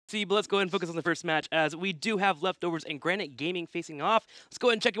See, but let's go ahead and focus on the first match as we do have Leftovers and Granit Gaming facing off. Let's go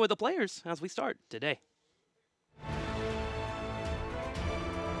ahead and check in with the players as we start today.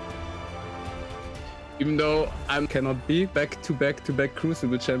 Even though I cannot be back-to-back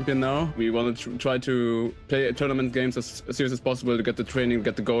Crucible champion now, we want to try to play tournament games as serious as possible to get the training,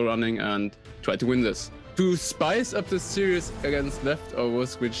 get the goal running, and try to win this. To spice up the series against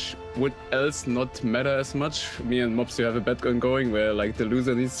Leftovers, which would else not matter as much, me and Mopsy have a bet going where like the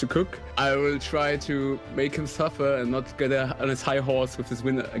loser needs to cook. I will try to make him suffer and not get on his high horse with his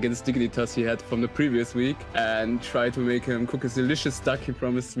win against Dignitas he had from the previous week, and try to make him cook his delicious duck he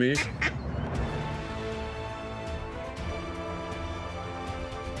promised me.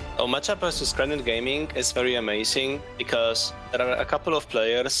 Our matchup versus Granit Gaming is very amazing because there are a couple of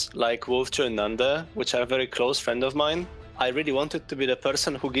players like Wolfjo and Nanda, which are a very close friend of mine. I really wanted to be the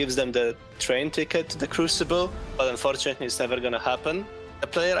person who gives them the train ticket to the Crucible, but unfortunately it's never gonna happen. The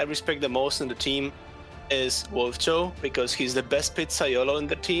player I respect the most in the team is Wolfjo because he's the best pizza YOLO in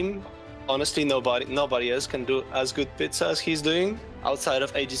the team. Honestly, nobody else can do as good pizza as he's doing. Outside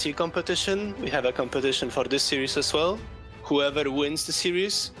of HGC competition, we have a competition for this series as well. Whoever wins the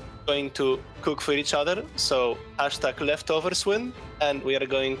series going to cook for each other, so hashtag leftovers win, and we are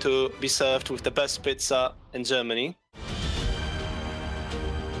going to be served with the best pizza in Germany.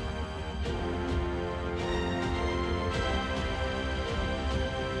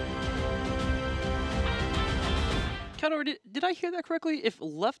 Kador, did I hear that correctly? If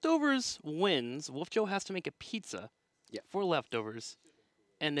Leftovers wins, Wolfjo has to make a pizza for Leftovers,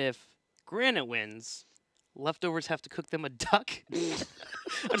 and if Granit wins, Leftovers have to cook them a duck.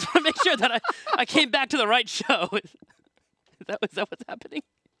 I just want to make sure that I came back to the right show. Is that what's happening?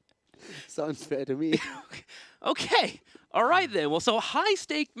 Sounds fair to me. Okay. All right, then. Well, so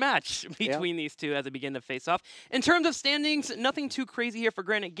high-stake match between these two as they begin to face off. In terms of standings, nothing too crazy here for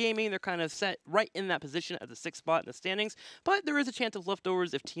Granit Gaming. They're kind of set right in that position at the 6th spot in the standings. But there is a chance of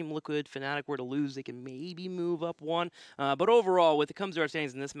Leftovers. If Team Liquid, Fnatic were to lose, they can maybe move up one. But overall, when it comes to our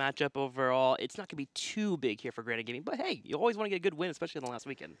standings in this matchup, overall, it's not going to be too big here for Granit Gaming. But hey, you always want to get a good win, especially in the last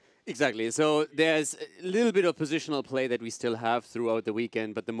weekend. Exactly. So there's a little bit of positional play that we still have throughout the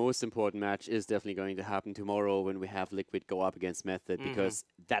weekend, but the most important match is definitely going to happen tomorrow when we have Liquid go up against Method, because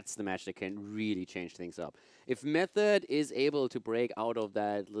that's the match that can really change things up. If Method is able to break out of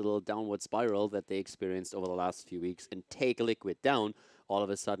that little downward spiral that they experienced over the last few weeks and take Liquid down, all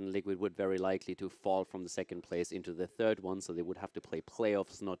of a sudden Liquid would very likely to fall from the 2nd place into the 3rd one, so they would have to play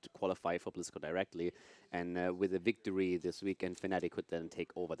playoffs, not to qualify for BlizzCon directly. And with a victory this weekend, Fnatic could then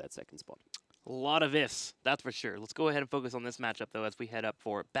take over that 2nd spot. A lot of ifs, that's for sure. Let's go ahead and focus on this matchup, though, as we head up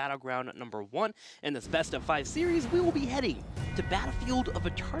for Battleground number 1. In this best-of-5 series, we will be heading to Battlefield of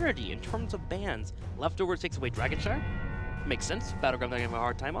Eternity in terms of bans. Leftovers takes away Dragonshire. Makes sense. Battleground they're going to have a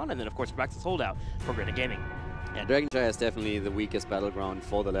hard time on. And then, of course, Brax's holdout for Granit Gaming. Yeah, Dragonshire is definitely the weakest battleground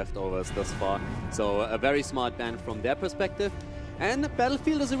for the Leftovers thus far. So a very smart ban from their perspective. And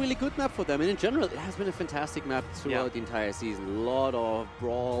Battlefield is a really good map for them. And in general, it has been a fantastic map throughout the entire season. A lot of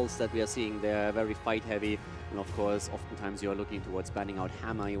brawls that we are seeing there, very fight-heavy. And of course, oftentimes you're looking towards banning out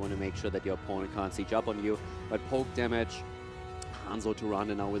Hammer. You want to make sure that your opponent can't siege up on you. But poke damage, Hanzo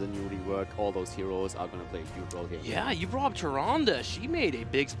Tyrande now with a new rework, all those heroes are going to play a huge role here. Yeah, you brought up Tyrande. She made a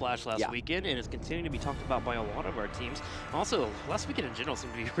big splash last weekend and is continuing to be talked about by a lot of our teams. Also, last weekend in general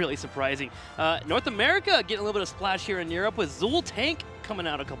seemed to be really surprising. North America getting a little bit of splash here in Europe with Zul Tank coming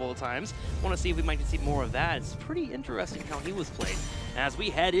out a couple of times. Want to see if we might see more of that. It's pretty interesting how he was played as we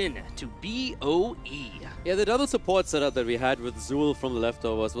head in to BOE. Yeah, the double support setup that we had with Zul from the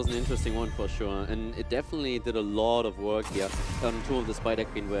Leftovers was an interesting one for sure, and it definitely did a lot of work here on 2 of the Spider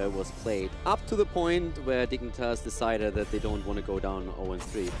Queen where it was played, up to the point where Dignitas decided that they don't want to go down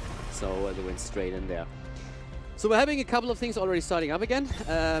 0-3, so they went straight in there. So we're having a couple of things already starting up again.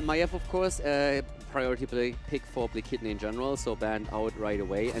 Maiev, of course, priority pick for Blakidney in general, so banned out right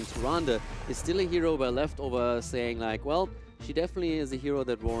away, and Tyrande is still a hero where Leftover saying like, well, she definitely is a hero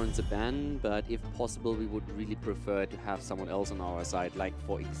that warrants a ban, but if possible, we would really prefer to have someone else on our side, like,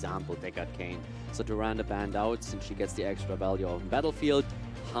 for example, Deckard Cain. So Tyrande banned out since she gets the extra value on Battlefield.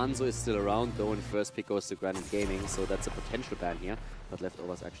 Hanzo is still around, though, and first pick goes to Granit Gaming, so that's a potential ban here, but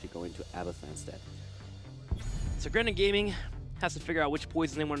Leftovers actually going to Abathur instead. So Granit Gaming has to figure out which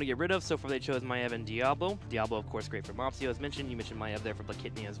poison they want to get rid of. So far they chose Maiev and Diablo. Diablo, of course, great for Mopsio, as mentioned. You mentioned Maiev there for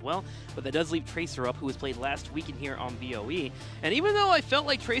Blakidney as well. But that does leave Tracer up, who was played last weekend here on BOE. And even though I felt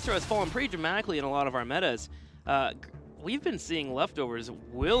like Tracer has fallen pretty dramatically in a lot of our metas, we've been seeing Leftovers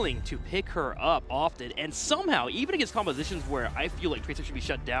willing to pick her up often, and somehow, even against compositions where I feel like Tracer should be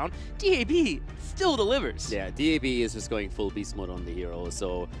shut down, DAB still delivers. Yeah, DAB is just going full beast mode on the hero,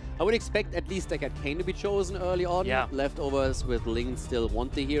 so I would expect at least Deckard Cain to be chosen early on. Yeah. Leftovers with Ling still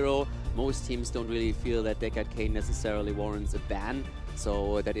want the hero. Most teams don't really feel that Deckard Cain necessarily warrants a ban,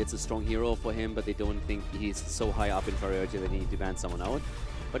 so that it's a strong hero for him, but they don't think he's so high up in priority that they need to ban someone out.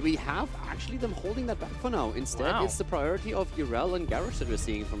 But we have actually them holding that back for now. Instead, Wow. it's the priority of Urel and Garrosh that we're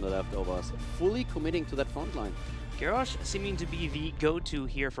seeing from the Leftovers, fully committing to that front line. Garrosh seeming to be the go-to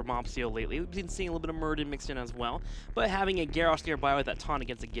here for Mopsio lately. We've been seeing a little bit of Murden mixed in as well, but having a Garrosh nearby with that taunt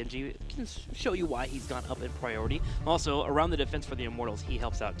against a Genji can show you why he's gone up in priority. Also, around the defense for the Immortals, he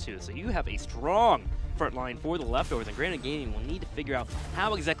helps out too. So you have a strong front line for the Leftovers, and Granit Gaming will need to figure out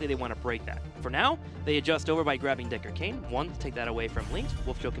how exactly they want to break that. For now, they adjust over by grabbing Deckard Cain. One, to take that away from Link.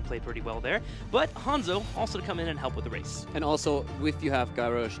 Wolfjo can play pretty well there, but Hanzo also to come in and help with the race. And also, if you have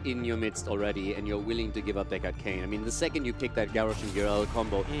Garrosh in your midst already and you're willing to give up Deckard Cain, I mean, the second you pick that Garrosh and Urel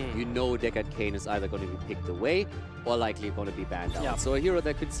combo, you know Deckard Cain is either going to be picked away or likely going to be banned out. Yeah. So a hero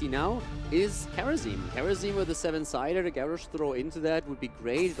that could see now is Karazim. Karazim with the 7-sider, the Garrosh throw into that would be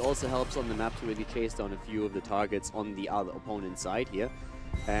great. It also helps on the map to really chase down a few of the targets on the other opponent's side here.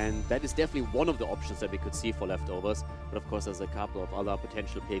 And that is definitely one of the options that we could see for Leftovers. But of course, there's a couple of other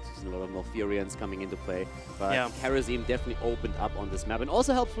potential picks and a lot of Northurians coming into play. But Yeah. Karazim definitely opened up on this map and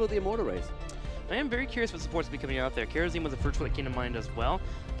also helps with the Immortal race. I am very curious what supports will be coming out there. Karazim was the first one that came to mind as well,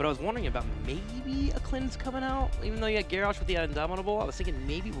 but I was wondering about maybe a cleanse coming out, even though you got Garrosh with the Indomitable. I was thinking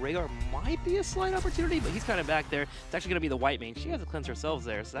maybe Rhaegar might be a slight opportunity, but he's kind of back there. It's actually going to be the White Mane. She has a cleanse herself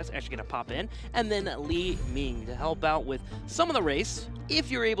there, so that's actually going to pop in. And then Li Ming to help out with some of the race,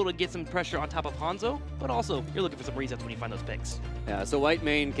 if you're able to get some pressure on top of Hanzo, but also you're looking for some resets when you find those picks. Yeah, so White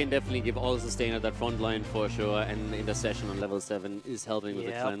Mane can definitely give all the sustain at that front line for sure, and the intercession on level 7 is helping with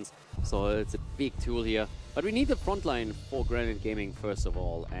the cleanse. So it's a big tool here. But we need the front line for Granit Gaming first of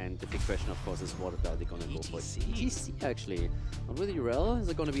all, and the big question of course is what are they going to go for? ETC actually. Not with Urel, is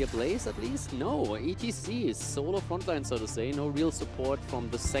it going to be a Blaze at least? No, ETC is solo front line so to say, no real support from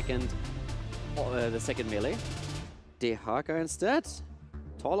the second melee. Dehaka instead.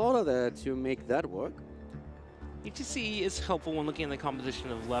 Tall order there to make that work. HGC is helpful when looking at the composition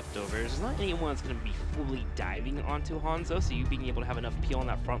of Leftovers. There's not anyone that's going to be fully diving onto Hanzo, so you being able to have enough peel on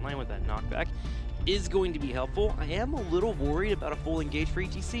that front line with that knockback is going to be helpful. I am a little worried about a full engage for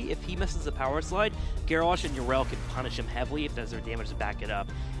ETC. If he misses the power slide, Garrosh and Urel can punish him heavily if there's their damage to back it up.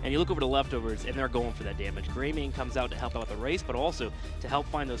 And you look over to Leftovers, and they're going for that damage. Greymane comes out to help out with the race, but also to help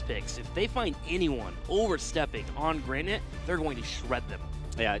find those picks. If they find anyone overstepping on Granite, they're going to shred them.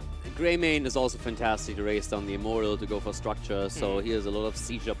 Yeah, Greymane is also fantastic to race down the Immortal to go for structure, so he has a lot of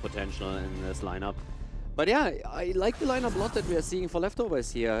siege up potential in this lineup. But yeah, I like the lineup a lot that we are seeing for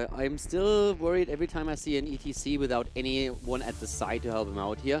Leftovers here. I'm still worried every time I see an ETC without anyone at the side to help him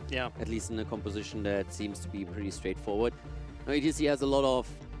out here. Yeah. At least in a composition that seems to be pretty straightforward. Now, ETC has a lot of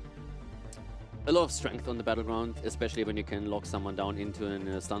strength on the battleground, especially when you can lock someone down into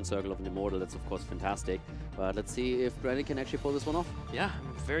a stun circle of an Immortal. That's of course fantastic. But let's see if Granit can actually pull this one off. Yeah,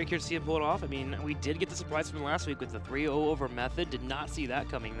 I'm very curious to see him pull it off. I mean, we did get the surprise from last week with the 3-0 over Method. Did not see that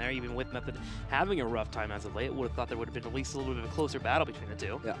coming there, even with Method having a rough time as of late. Would have thought there would have been at least a little bit of a closer battle between the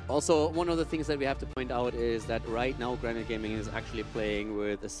two. Yeah. Also, one of the things that we have to point out is that right now Granit Gaming is actually playing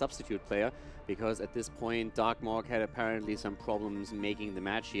with a substitute player, because at this point Darkmark had apparently some problems making the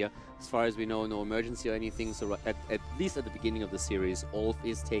match here. As far as we know, no emergency or anything, so at least at the beginning of the series, Olf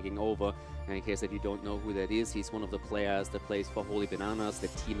is taking over. And in case that you don't know who that is, he's one of the players that plays for Holy Bananas, the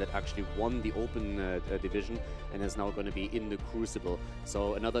team that actually won the Open division and is now going to be in the Crucible.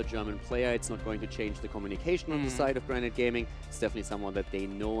 So another German player. It's not going to change the communication on the side of Granit Gaming. It's definitely someone that they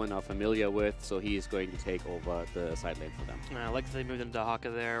know and are familiar with, so he is going to take over the side lane for them. I like that they moved into Haka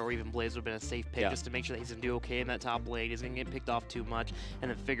there, or even Blaze would have been a safe pick just to make sure that he's going to do okay in that top lane. He's going to get picked off too much,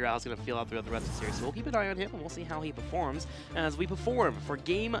 and then figure out how he's going to feel out throughout the rest of the series. So we'll keep an eye on him, and we'll see how he performs as we perform for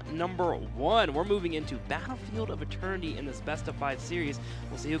game number 1. We're moving into Battlefield of Eternity in this best of 5 series.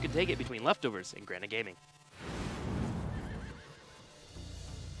 We'll see who can take it between Leftovers and Granit Gaming.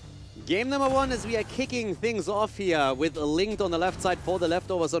 Game number 1 as we are kicking things off here with Linked on the left side for the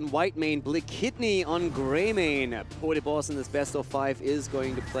Leftovers on White Mane, Blick Kidney on Greymane. Pody Boss in this best of 5 is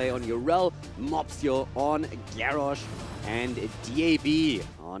going to play on Urel, Mopsio on Garrosh, and DAB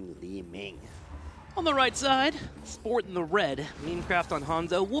on Li Ming. On the right side, Sport in the red, Memecraft on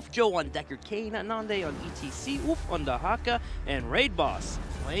Hanzo, Wolfjo on Deckard Cain, Nande on ETC, Wolf on Dahaka, and Raid Boss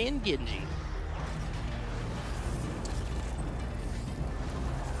playing Genji.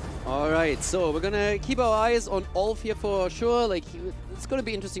 Alright, so we're gonna keep our eyes on Olf here for sure. Like, it's gonna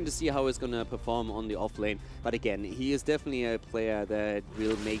be interesting to see how he's gonna perform on the off lane. But again, he is definitely a player that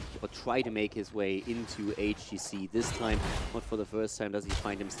will make or try to make his way into HGC this time. Not for the first time does he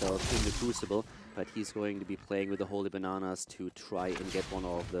find himself in the Crucible, but he's going to be playing with the Holy Bananas to try and get one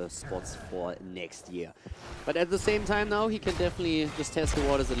of the spots for next year. But at the same time now, he can definitely just test the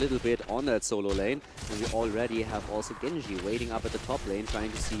waters a little bit on that solo lane. And we already have also Genji waiting up at the top lane,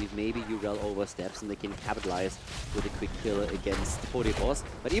 trying to see if maybe Urel oversteps and they can capitalize with a quick kill against Boss.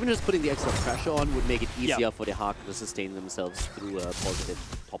 But even just putting the extra pressure on would make it easier for the Haka to sustain themselves through a positive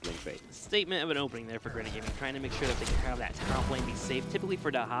top lane trade. Statement of an opening there for Granit Gaming, trying to make sure that they can have that top lane be safe. Typically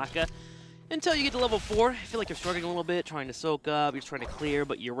for Dahaka, until you get to level 4, I feel like you're struggling a little bit, trying to soak up, you're trying to clear,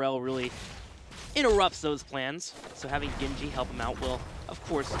 but Urel really interrupts those plans. So having Genji help him out will, of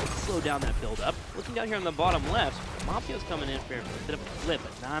course, slow down that build-up. Looking down here on the bottom left, Mafio's coming in for a bit of a flip,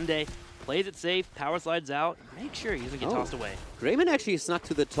 but Nande plays it safe, power slides out, make sure he doesn't get tossed away. Grayman actually snuck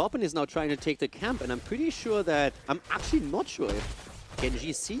to the top and is now trying to take the camp, and I'm pretty sure that, I'm actually not sure if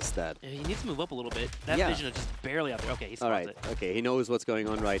Genji sees that. He needs to move up a little bit. That vision is just barely out there. Okay, he spots it. Okay, he knows what's going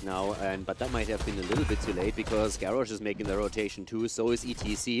on right now, but that might have been a little bit too late because Garrosh is making the rotation too, so is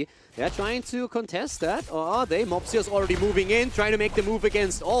ETC. They're trying to contest that, or are they? Mopsio's already moving in, trying to make the move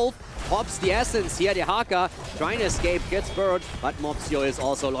against Ulf. Pops the Essence here, the Haka trying to escape, gets burned, but Mopsio is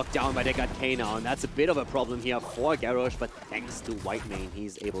also locked down by the Katkana, and that's a bit of a problem here for Garrosh, but thanks to Whitemane,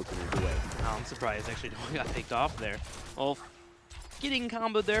 he's able to move away. Oh, I'm surprised actually no one got picked off there. Ulf getting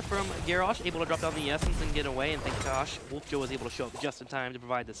comboed there from Garrosh, able to drop down the Essence and get away, and thank gosh, Wolfjo was able to show up just in time to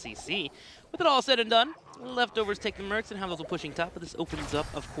provide the CC. With it all said and done, Leftovers take the Mercs and have those pushing top, but this opens up,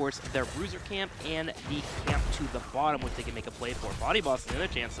 of course, their Bruiser camp and the camp to the bottom, which they can make a play for. Body Boss another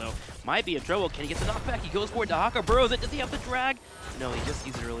chance, though. Might be in trouble. Can he get the knockback? He goes for it. Dahaka burrows it. Does he have the drag? No, he just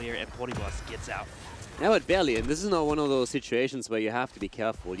used it earlier, and Body Boss gets out. Yeah, but barely, and this is not one of those situations where you have to be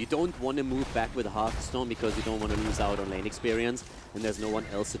careful. You don't want to move back with a Hearthstone because you don't want to lose out on lane experience, and there's no one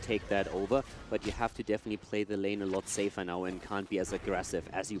else to take that over, but you have to definitely play the lane a lot safer now and can't be as aggressive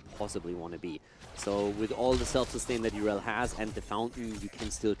as you possibly want to be. So with all the self-sustain that Urel has and the Fountain, you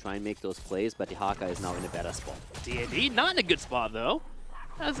can still try and make those plays, but the Haka is now in a better spot. D&D not in a good spot, though,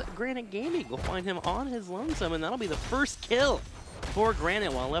 as Granit Gaming will find him on his lonesome, and that'll be the first kill for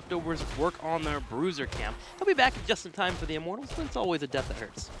Granit while Leftovers work on their Bruiser camp. He'll be back just in time for the Immortals, but it's always a death that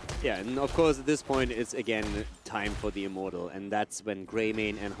hurts. Yeah, and of course at this point it's again time for the Immortal, and that's when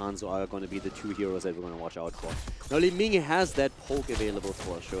Greymane and Hanzo are going to be the two heroes that we're going to watch out for. Now Li Ming has that poke available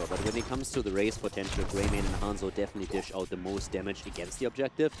for sure, but when it comes to the race potential, Greymane and Hanzo definitely dish out the most damage against the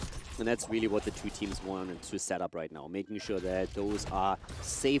objective, and that's really what the two teams want to set up right now, making sure that those are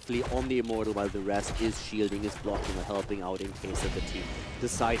safely on the Immortal while the rest is shielding, is blocking, or helping out in case that the team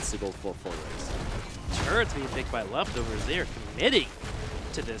decides to go for full race. Turret's being picked by Leftovers. They are committing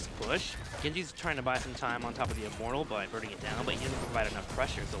to this push. Genji's trying to buy some time on top of the Immortal by burning it down, but he doesn't provide enough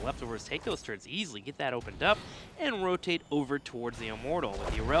pressure, so Leftovers take those turrets easily, get that opened up, and rotate over towards the Immortal.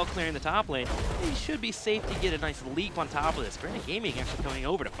 With Urel clearing the top lane, he should be safe to get a nice leap on top of this. Granit Gaming actually coming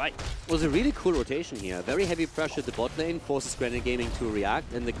over to fight. It was a really cool rotation here. Very heavy pressure at the bot lane forces Granit Gaming to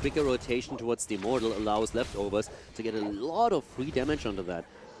react, and the quicker rotation towards the Immortal allows Leftovers to get a lot of free damage onto that.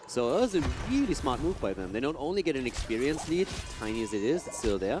 So that was a really smart move by them. They not only get an experience lead, tiny as it is, it's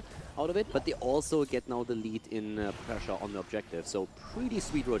still there, out of it, but they also get now the lead in pressure on the objective. So pretty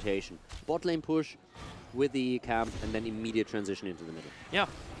sweet rotation. Bot lane push with the camp and then immediate transition into the middle. Yeah,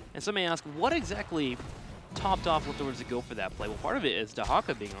 and some may ask, what exactly topped off Leftovers to go for that play? Well, part of it is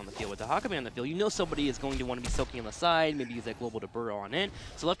Dahaka being on the field. With Dahaka being on the field, you know somebody is going to want to be soaking on the side, maybe use that global to burrow on in.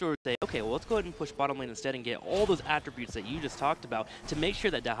 So Leftovers say, okay, well, let's go ahead and push bottom lane instead and get all those attributes that you just talked about to make sure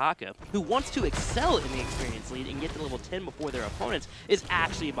that Dahaka, who wants to excel in the experience lead and get to level 10 before their opponents, is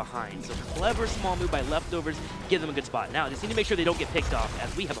actually behind. So clever small move by Leftovers, give them a good spot. Now, just need to make sure they don't get picked off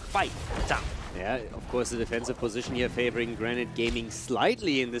as we have a fight at the top. Yeah, of course the defensive position here favoring Granit Gaming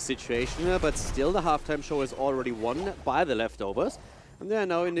slightly in this situation, but still the halftime show is already won by the Leftovers. And they are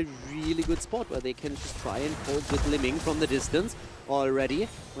now in a really good spot where they can just try and hold with Li Ming from the distance. Already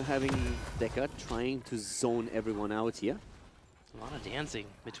we're having Decker trying to zone everyone out here. A lot of dancing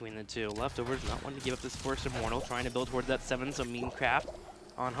between the two. Leftovers not wanting to give up this first Immortal, trying to build towards that 7, so Meancraft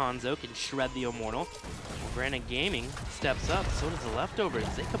on Hanzo can shred the Immortal. Granit Gaming steps up, so does the Leftovers.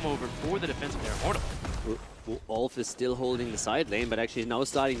 They come over for the defense of their Immortal. Ulf is still holding the side lane, but actually now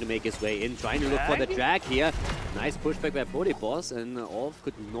starting to make his way in, trying to look for the drag here. Nice pushback by Boss, and Orf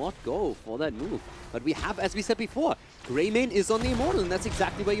could not go for that move. But we have, as we said before, Greymane is on the Immortal, and that's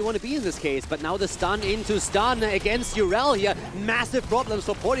exactly where you want to be in this case. But now the stun into stun against Urel here. Massive problems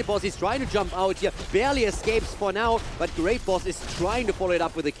for Boss. He's trying to jump out here, barely escapes for now, but Great Boss is trying to follow it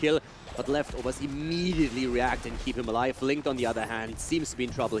up with a kill. But Leftovers immediately react and keep him alive. Linked, on the other hand, seems to be in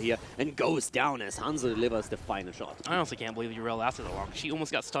trouble here and goes down as Hanzo delivers the final shot. I honestly can't believe Urel lasted that long. She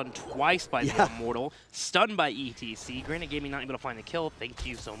almost got stunned twice by the Immortal, stunned by ETC. Granit Gaming not able to find the kill. Thank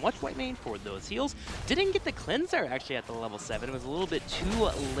you so much, Whitemane, for those heals. Didn't get the cleanser actually at the level 7. It was a little bit too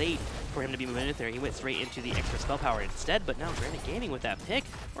late for him to be moving in there. He went straight into the extra spell power instead, but now Granit Gaming with that pick,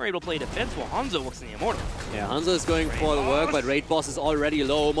 we're able to play defense while Hanzo works in the Immortal. Yeah, Hanzo is going for the work, but Raid Boss is already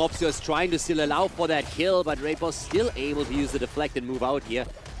low. Mopsio is trying to still allow for that kill, but Raid Boss still able to use the deflect and move out here.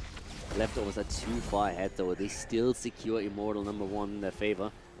 Leftovers are too far ahead though. They still secure Immortal #1 in their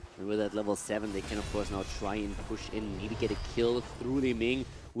favor. And with that level 7, they can of course now try and push in, maybe get a kill through the Ming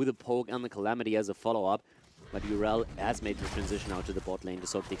with a poke and the Calamity as a follow-up. But Urel has made the transition out to the bot lane to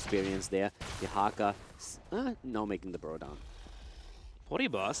soak the experience there. The Haka now making the burrow down.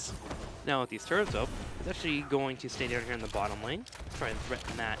 Boss, now with these turrets up, is actually going to stay down here in the bottom lane, try and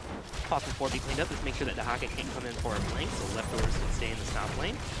threaten that possible forward be cleaned up, just make sure that the Haka can't come in for a flank, so Leftovers can stay in the south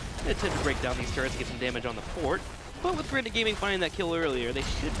lane. They attempt to break down these turrets, get some damage on the fort, but with Granit Gaming finding that kill earlier, they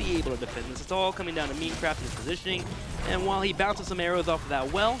should be able to defend this. It's all coming down to Memecraft and his positioning, and while he bounces some arrows off of that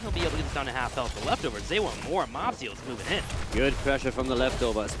well, he'll be able to get this down to half health. The Leftovers, they want more. Mopsio's moving in. Good pressure from the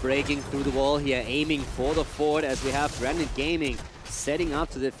Leftovers, breaking through the wall here, aiming for the fort as we have Granit Gaming setting up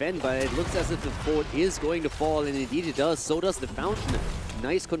to defend, but it looks as if the fort is going to fall, and indeed it does. So does the fountain.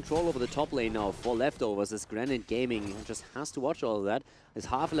 Nice control over the top lane now for Leftovers as Granit Gaming just has to watch all of that. Is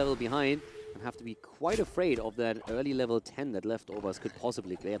half a level behind and have to be quite afraid of that early level 10 that Leftovers could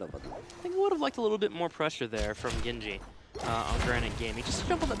possibly clear over them. I think I would have liked a little bit more pressure there from Genji on Granit Gaming. Just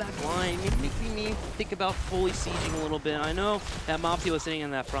jump on the back line, maybe me think about fully sieging a little bit. I know that Mopsio was sitting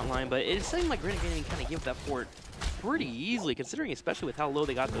in that front line, but it seemed like Granit Gaming kind of gave that fort pretty easily, considering especially with how low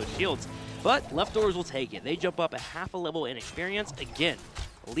they got those shields. But Leftovers will take it. They jump up a half a level in experience again,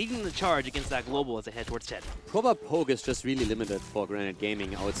 leading the charge against that global as they head towards 10. Proper poke is just really limited for Granit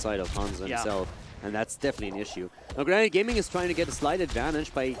Gaming outside of Hanzo himself, and that's definitely an issue. Now Granit Gaming is trying to get a slight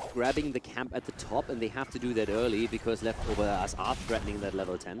advantage by grabbing the camp at the top, and they have to do that early because Leftovers are threatening that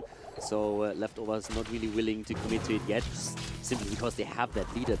level 10. So Leftovers not really willing to commit to it yet, simply because they have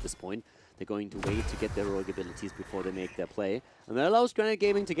that lead at this point. They're going to wait to get their rogue abilities before they make their play. And that allows Granit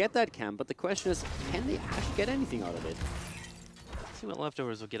Gaming to get that camp, but the question is, can they actually get anything out of it? Let's see what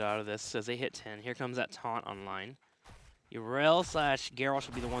Leftovers will get out of this as they hit 10. Here comes that taunt online. Urel / Garrosh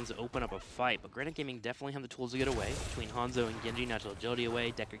will be the ones that open up a fight, but Granit Gaming definitely have the tools to get away. Between Hanzo and Genji, natural agility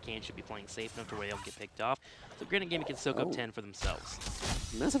away. Decker Kane should be playing safe enough to where they'll get picked off. So Granit Gaming can soak up 10 for themselves.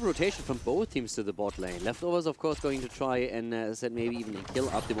 Massive rotation from both teams to the bot lane. Leftovers, of course, going to try and set maybe even a kill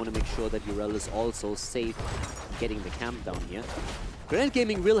up. They want to make sure that Urel is also safe getting the camp down here. Granit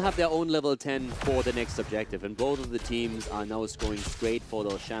Gaming will have their own level 10 for the next objective, and both of the teams are now going straight for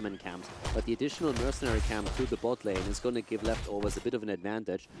those shaman camps. But the additional mercenary camp through the bot lane is going to give Leftovers a bit of an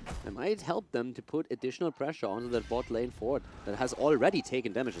advantage and might help them to put additional pressure onto that bot lane forward that has already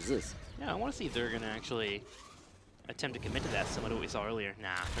taken damage as is. Yeah, I want to see if they're going to actually attempt to commit to that, similar to what we saw earlier. Nah,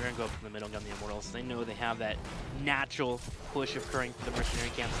 they're going to go up to the middle and gun the Immortals. They know they have that natural push occurring for the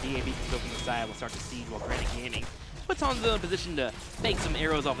mercenary camps. DAB can go from the side, will start to siege while Granit Gaming puts Hanzo in position to bank some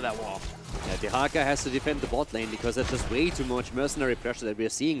arrows off of that wall. Yeah, the Haka has to defend the bot lane because that's just way too much mercenary pressure that we're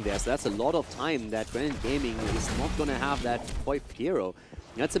seeing there. So that's a lot of time that Granit Gaming is not going to have that fourth hero.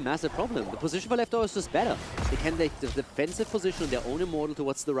 That's a massive problem. The position for Leftovers is just better. They can take the defensive position on their own Immortal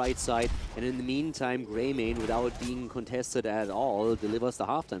towards the right side, and in the meantime, Greymane, without being contested at all, delivers the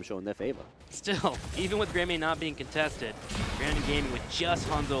halftime show in their favor. Still, even with Greymane not being contested, Granit Gaming with just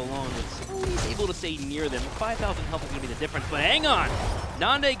Hanzo alone was always able to stay near them. 5,000 health is going to be the difference, but hang on!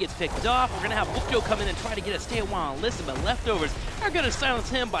 Nande gets picked off. We're going to have Wolfjo come in and try to get a stay a while and listen, but Leftovers are going to silence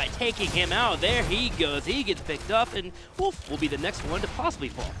him by taking him out. There he goes. He gets picked up, and Wolf will be the next one to possibly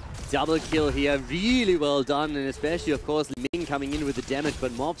fall. Double kill here, really well done, and especially, of course, Ming coming in with the damage,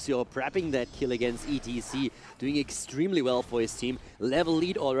 but Mopsio prepping that kill against ETC, doing extremely well for his team. Level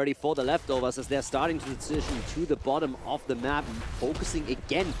lead already for the Leftovers as they're starting to transition to the bottom of the map, focusing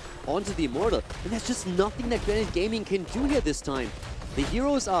again onto the Immortal. And there's just nothing that Granit Gaming can do here this time. The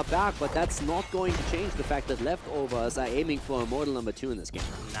heroes are back, but that's not going to change the fact that Leftovers are aiming for Immortal #2 in this game.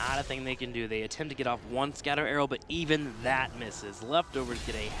 Not a thing they can do. They attempt to get off one scatter arrow, but even that misses. Leftovers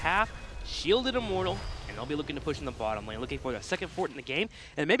get a half shielded Immortal, and they'll be looking to push in the bottom lane, looking for their second fort in the game,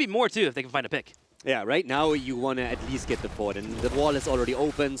 and maybe more too if they can find a pick. Yeah, right now you want to at least get the fort, and the wall is already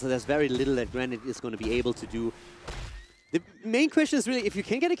open, so there's very little that Granit is going to be able to do. The main question is really, if you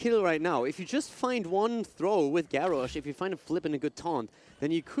can get a kill right now, if you just find one throw with Garrosh, if you find a flip and a good taunt,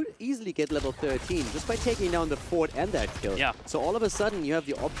 then you could easily get level 13 just by taking down the fort and that kill. Yeah. So all of a sudden you have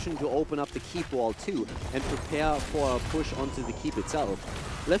the option to open up the keep wall too and prepare for a push onto the keep itself.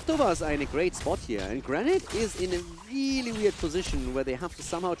 Leftovers are in a great spot here, and Granit is in a really weird position where they have to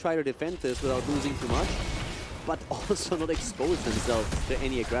somehow try to defend this without losing too much, but also not expose themselves to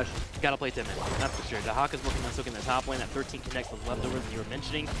any aggression. Gotta play Timid, that's for sure. The Hawk is working on soaking the top lane. That 13 connects with Leftovers that you were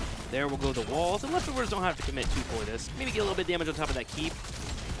mentioning. There will go the walls, and Leftovers don't have to commit too for this. Maybe get a little bit of damage on top of that keep,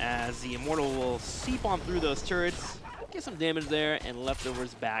 as the Immortal will seep on through those turrets. Get some damage there, and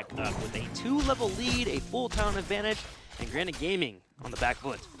Leftovers back up with a 2-level lead, a full town advantage, and Granit Gaming on the back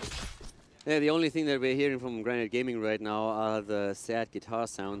foot. Yeah, the only thing that we're hearing from Granit Gaming right now are the sad guitar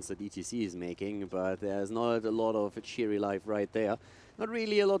sounds that ETC is making, but there's not a lot of cheery life right there. Not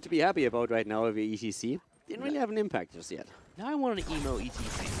really a lot to be happy about right now with ETC. Didn't really have an impact just yet. Now I want an emo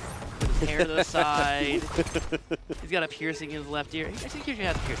ETC. With his hair to the side. He's got a piercing in his left ear. I think he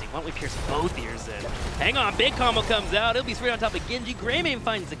has a piercing. Why don't we pierce both ears then? Hang on, big combo comes out. It'll be straight on top of Genji. Greymane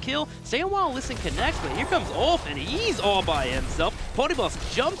finds the kill. Stay a while, listen, connects, but here comes Ulf, and he's all by himself.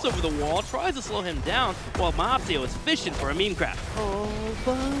 Ponyboss jumps over the wall, tries to slow him down, while Mopsio is fishing for a meme craft. All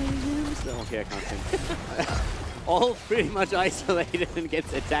by himself. Okay, I can't sing. All pretty much isolated and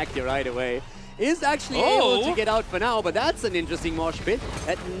gets attacked here right away. Is actually able to get out for now, but that's an interesting mosh pit.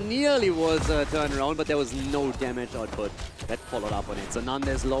 That nearly was a turnaround, but there was no damage output that followed up on it. So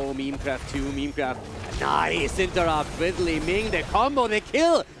Nande's low, Memecraft 2, Memecraft, nice interrupt with Li Ming, the combo, the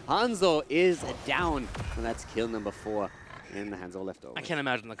kill. Hanzo is down, and that's kill number 4. And the Hanzo left over. I can't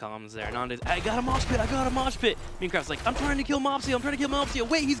imagine the comms there. Nande's, I got a mosh pit, I got a mosh pit. Memecraft's like, I'm trying to kill Mopsio, I'm trying to kill Mopsio.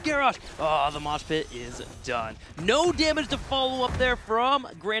 Wait, he's Garrosh. Oh, the mosh pit is done. No damage to follow up there from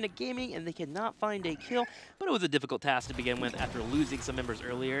Granit Gaming, and they cannot find a kill. But it was a difficult task to begin with after losing some members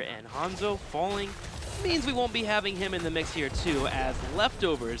earlier, and Hanzo falling means we won't be having him in the mix here too, as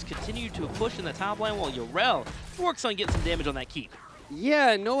Leftovers continue to push in the top line while Yorel works on getting some damage on that keep.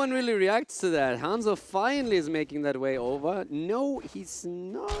 Yeah, no one really reacts to that. Hanzo finally is making that way over. No, he's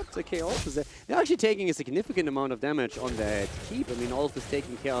not. Okay, Ulf is there. They're actually taking a significant amount of damage on that keep. I mean, Ulf is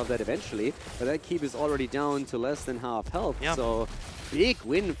taking care of that eventually, but that keep is already down to less than half health. Yeah. So, big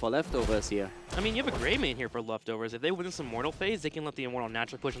win for Leftovers here. I mean, you have a Greymane here for Leftovers. If they win some Mortal phase, they can let the Immortal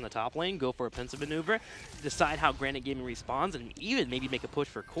naturally push on the top lane, go for a pincer maneuver, decide how Granit Gaming responds, and even maybe make a push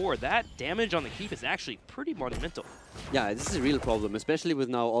for core. That damage on the keep is actually pretty monumental. Yeah, this is a real problem, especially with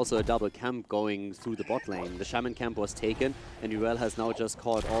now also a double camp going through the bot lane. The Shaman camp was taken, and Urel has now just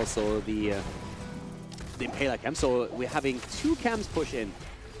caught also the Impaler camp, so we're having 2 camps push in.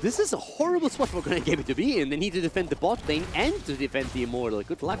 This is a horrible spot for Granit Gaming to be in. They need to defend the bot lane and to defend the Immortal.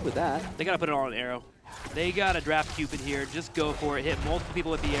 Good luck with that. They gotta put it all on Arrow. They gotta draft Cupid here, just go for it, hit multiple people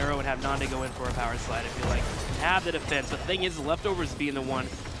with the arrow and have Nande go in for a power slide, I feel like. Have the defense. The thing is, Leftovers being the one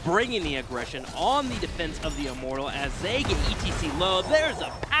bringing the aggression on the defense of the Immortal as they get ETC low. There's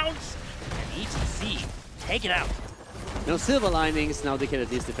a pounce, and ETC take it out. No silver linings, now they can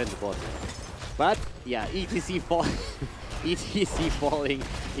at least defend the bot lane. But, yeah, ETC falling. ETC falling.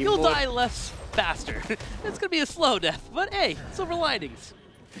 You'll die less faster. It's gonna be a slow death, but hey, silver linings.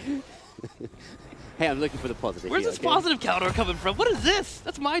 Hey, I'm looking for the positive. Where's here, this positive counter coming from? What is this?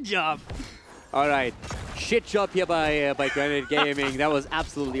 That's my job. All right, shit job here by Granit Gaming. That was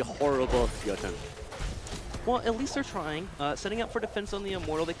absolutely horrible. Your turn. Well, at least they're trying. Setting up for defense on the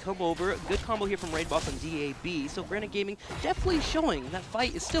Immortal. They come over. Good combo here from Raid Boss on DAB. So Granit Gaming definitely showing that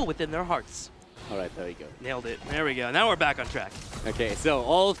fight is still within their hearts. All right, there we go. Nailed it. There we go. Now we're back on track. Okay, so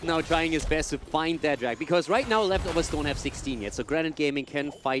Ulf now trying his best to find that drag, because right now Leftovers don't have 16 yet, so Granit Gaming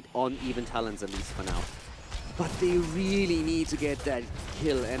can fight on even talents at least for now. But they really need to get that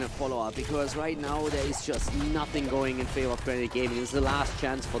kill and a follow-up, because right now there is just nothing going in favor of Granit Gaming. This is the last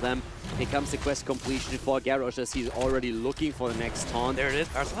chance for them. Here comes the quest completion for Garrosh as he's already looking for the next taunt. There it is.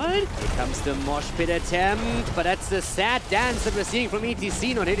 Power slide. Here comes the mosh pit attempt, but that's the sad dance that we're seeing from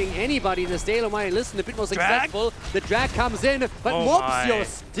ETC, not hitting anybody. The Stalo might listen a bit more successful. The drag comes in, but Mopsio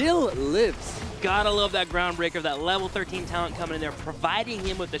still lives. Gotta love that groundbreaker, that level 13 talent coming in there, providing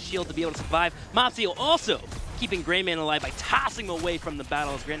him with the shield to be able to survive. Mopsio also keeping Greymane alive by tossing him away from the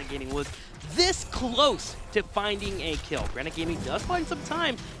battle as Granit Gaming was this close to finding a kill. Granit Gaming does find some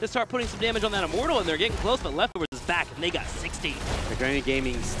time to start putting some damage on that Immortal, and they're getting close, but Leftovers is back, and they got 16. The Granit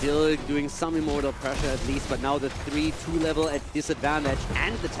Gaming still doing some Immortal pressure at least, but now the 3-2 level at disadvantage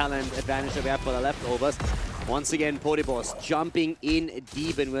and the talent advantage that we have for the Leftovers. Once again, Boss jumping in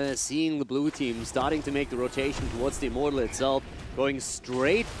deep, and we're seeing the blue team starting to make the rotation towards the Immortal itself, going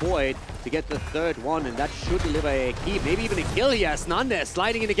straight for it to get the third one, and that should deliver a keep, maybe even a kill here. Nande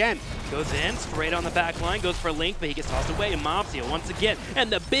sliding in again. Goes in, straight on the back line, goes for Link, but he gets tossed away, and Mobsia once again. And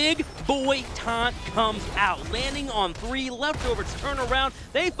the big boy taunt comes out, landing on 3 leftovers. Turn around,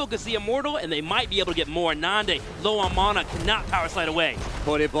 they focus the Immortal, and they might be able to get more. Nande, low on mana, cannot power slide away.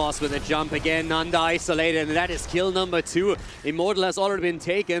 Boss with a jump again, Nande isolated, and that is kill number 2. Immortal has already been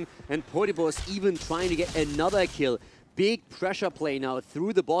taken, and Boss even trying to get another kill. Big pressure play now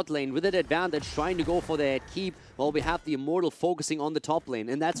through the bot lane with an advantage, trying to go for that keep, while we have the Immortal focusing on the top lane,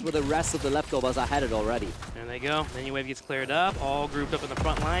 and that's where the rest of the leftovers are headed already. There they go. Minion wave gets cleared up, all grouped up in the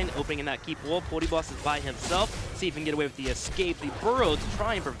front line, opening in that keep wall. Boss is by himself. See if he can get away with the escape. The burrow to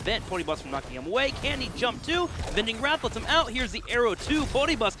try and prevent Boss from knocking him away. Can he jump too? Bending Wrath lets him out. Here's the arrow too.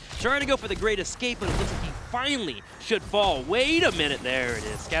 Boss trying to go for the great escape, but it looks like he finally should fall. Wait a minute. There it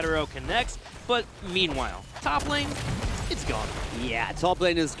is. Scatter arrow connects, but meanwhile, top lane, it's gone. Yeah, top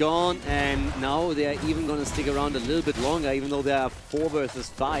lane is gone, and now they're even going to stick around a little bit longer, even though they are 4 versus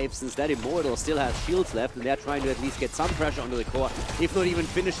 5, since that Immortal still has shields left, and they're trying to at least get some pressure onto the core, if not even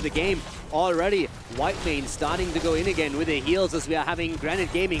finish the game already. White lane starting to go in again with the heals, as we are having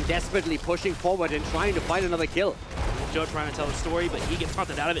Granit Gaming desperately pushing forward and trying to find another kill. Joe trying to tell the story, but he gets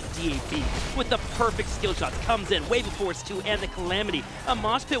hunted out of it. DAP with the perfect skill shots. Comes in, Wave of Force 2 and the Calamity. A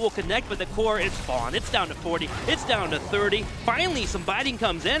Mosh Pit will connect, but the core is gone. It's down to 40. It's down to 30. Finally, some biting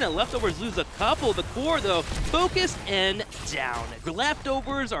comes in, and Leftovers lose a couple. The core, though, focused and down.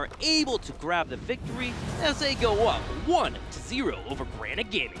 Leftovers are able to grab the victory as they go up 1-0 over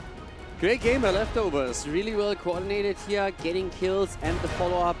Granit Gaming. Great game by Leftovers. Really well coordinated here, getting kills and the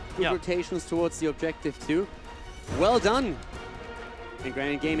follow-up rotations towards the objective too. Well done. And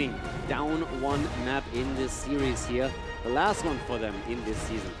Granit Gaming down 1 map in this series here. The last one for them in this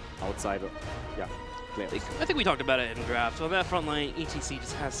season outside of, I think we talked about it in draft. So that front line, HGC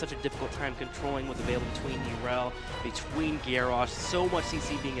just has such a difficult time controlling what's available between Urel, between Garrosh, so much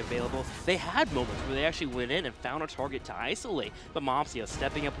CC being available. They had moments where they actually went in and found a target to isolate, but Mobsia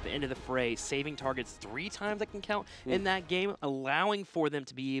stepping up at the end of the fray, saving targets 3 times I can count in that game, allowing for them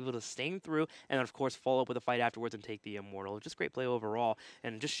to be able to stay through, and of course follow up with a fight afterwards and take the Immortal. Just great play overall,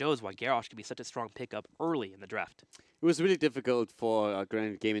 and it just shows why Garrosh could be such a strong pickup early in the draft. It was really difficult for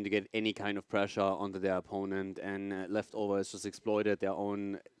Granit Gaming to get any kind of pressure onto their opponent, and Leftovers just exploited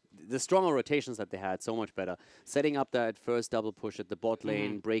the stronger rotations that they had so much better. Setting up that first double push at the bot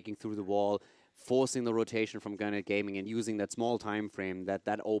lane, breaking through the wall, forcing the rotation from Granit Gaming, and using that small time frame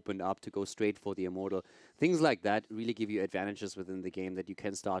that opened up to go straight for the Immortal. Things like that really give you advantages within the game that you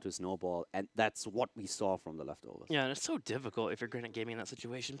can start to snowball, and that's what we saw from the Leftovers. Yeah, and it's so difficult if you're Granit Gaming in that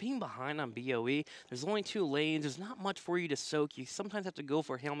situation. Being behind on BOE, there's only 2 lanes, there's not much for you to soak. You sometimes have to go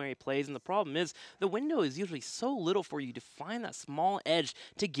for Hail Mary plays, and the problem is the window is usually so little for you to find that small edge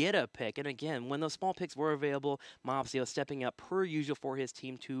to get a pick. And again, when those small picks were available, Mobsia stepping up per usual for his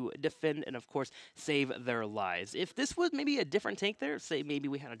team to defend and, of course, save their lives. If this was maybe a different take there, say maybe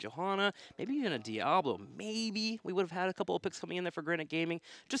we had a Johanna, maybe even a Diablo, maybe we would have had a couple of picks coming in there for Granit Gaming.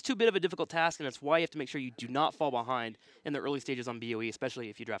 Just too bit of a difficult task, and that's why you have to make sure you do not fall behind in the early stages on BOE, especially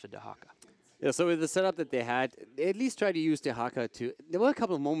if you drafted Dehaka. Yeah, so with the setup that they had, they at least tried to use Dehaka to... There were a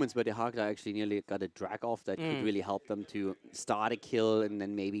couple of moments where Dehaka actually nearly got a drag off that could really help them to start a kill and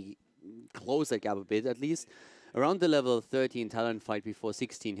then maybe close that gap a bit at least. Around the level 13 talent fight before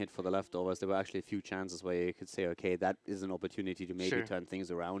 16 hit for the Leftovers, there were actually a few chances where you could say, okay, that is an opportunity to maybe turn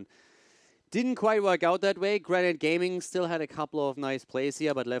things around. Didn't quite work out that way. Granit Gaming still had a couple of nice plays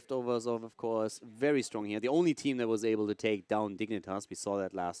here, but Leftovers, of course, very strong here. The only team that was able to take down Dignitas, we saw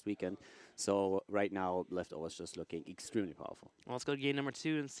that last weekend. So right now, Leftovers just looking extremely powerful. Well, let's go to game number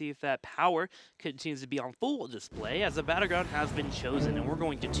 2 and see if that power continues to be on full display as the battleground has been chosen. And we're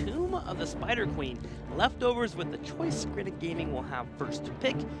going to Tomb of the Spider Queen. Leftovers with the choice Granit Gaming will have first to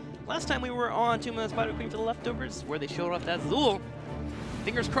pick. Last time we were on Tomb of the Spider Queen for the Leftovers, where they showed off that Zul.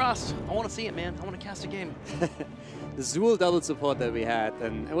 Fingers crossed. I want to see it, man. I want to cast a game. The Zul double support that we had,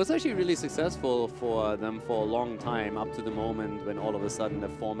 and it was actually really successful for them for a long time, up to the moment when all of a sudden the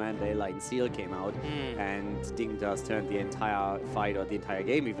 4-man Leyline Seal came out, and Dignitas turned the entire fight, or the entire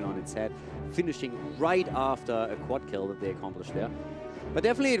game even, on its head, finishing right after a quad kill that they accomplished there. But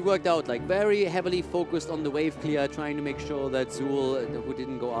definitely it worked out, like very heavily focused on the wave clear, trying to make sure that Zul, who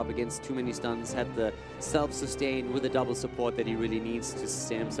didn't go up against too many stuns, had the self-sustain with the double support that he really needs to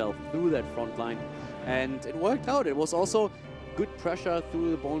sustain himself through that front line. And it worked out. It was also good pressure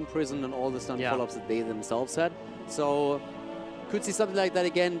through the Bone Prison and all the stun follow-ups that they themselves had. So could see something like that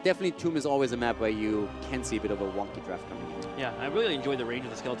again. Definitely Tomb is always a map where you can see a bit of a wonky draft coming in. Yeah, I really enjoyed the range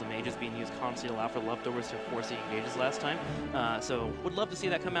of the Skeleton Mages being used constantly to allow for leftovers to force the engages last time. So would love to see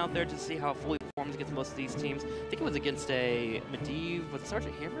that come out there to see how it fully performs against most of these teams. I think it was against a Medivh, was it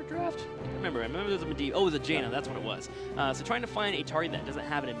Sergeant Hammer draft? I remember there was a Medivh. Oh, it was a Jaina, that's what it was. So trying to find a target that doesn't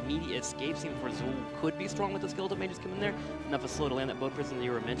have an immediate escape seems where Zul could be strong with the Skeleton Mages coming there. Enough of slow to land that boat prison that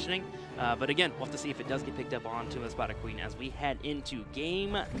you were mentioning. But again, we'll have to see if it does get picked up on Tomb of the Spider Queen as we head into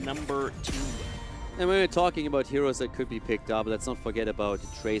game number 2. And when we're talking about heroes that could be picked up, let's not forget about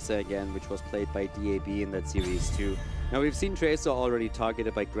Tracer again, which was played by DAB in that series too. Now we've seen Tracer already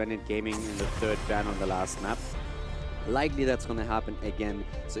targeted by Granit Gaming in the 3rd ban on the last map. Likely that's going to happen again,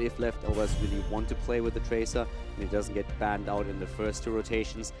 so if leftovers really want to play with the Tracer and it doesn't get banned out in the first 2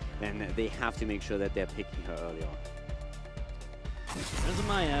 rotations, then they have to make sure that they're picking her early on. There's a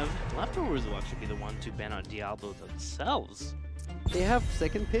Maiev. Leftovers will actually be the one to ban out Diablo themselves. They have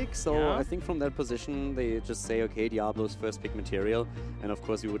 2nd pick, so Yeah. I think from that position they just say, okay, Diablo's 1st pick material, and of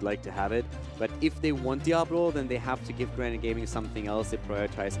course we would like to have it. But if they want Diablo, then they have to give Granit Gaming something else they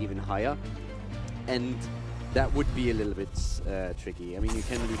prioritize even higher. And that would be a little bit tricky. I mean, you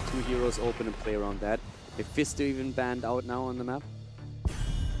can leave 2 heroes open and play around that. Mephisto even banned out now on the map.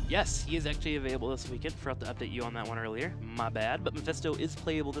 Yes, he is actually available this weekend. Forgot to update you on that one earlier. My bad. But Mephisto is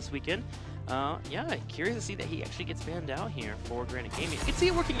playable this weekend. Yeah, curious to see that he actually gets banned out here for Granit Gaming. You can see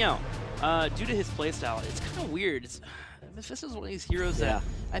it working out due to his playstyle. It's kind of weird. Mephisto's one of these heroes that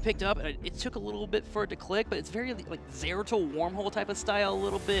I picked up, and it took a little bit for it to click, but it's very like Zeratul Wormhole type of style a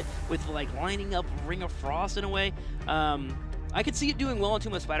little bit, with like lining up Ring of Frost in a way. I could see it doing well on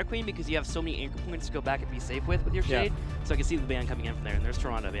Tomb of Spider Queen because you have so many anchor points to go back and be safe with your Shade. So I can see the ban coming in from there, and there's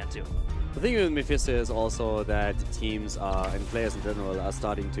Toronto ban too. The thing with Mephisto is also that teams and players in general are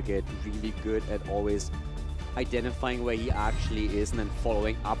starting to get really good at always identifying where he actually is and then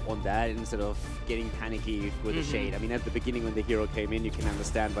following up on that instead of getting panicky with the Shade. I mean, at the beginning when the hero came in, you can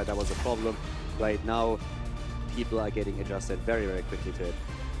understand why that was a problem. Right now, people are getting adjusted very, very quickly to it.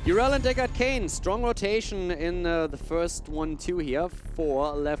 Urel and Deckard Kane, strong rotation in the first 1-2 here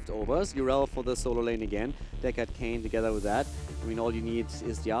for leftovers. Urel for the solo lane again, Deckard Kane together with that. I mean, all you need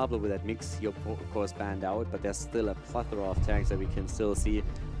is Diablo with that mix. You're of course banned out, but there's still a plethora of tanks that we can still see.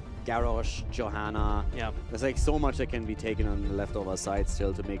 Garrosh, Johanna. Yeah. There's like so much that can be taken on the leftover side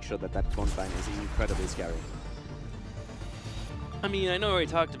still to make sure that that front line is incredibly scary. I mean, I know we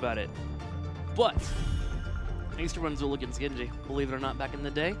already talked about it, but I used to run Zul against Genji, believe it or not, back in the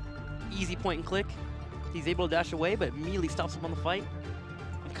day. Easy point and click. He's able to dash away, but immediately stops him on the fight.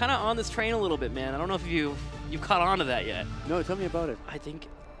 I'm kind of on this train a little bit, man. I don't know if you've caught on to that yet. No, tell me about it. I think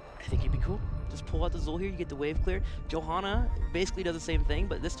it'd be cool. Just pull out the Zul here, you get the wave clear. Johanna basically does the same thing,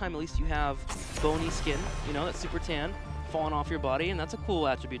 but this time at least you have bony skin, you know, that's super tan, falling off your body, and that's a cool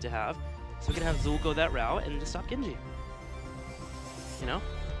attribute to have. So we can have Zul go that route and just stop Genji. You know?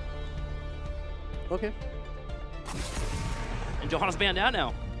 Okay. And Johanna's banned out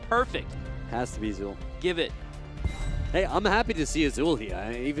now. Perfect. Has to be Zul. Give it. Hey, I'm happy to see a Zul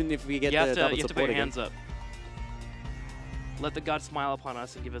here, even if we get the double support You have to put your again. hands up. Let the god smile upon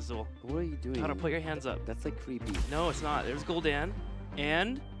us and give us Zul. What are you doing? Gotta put your hands up. That's like creepy. No, it's not. There's Gul'dan.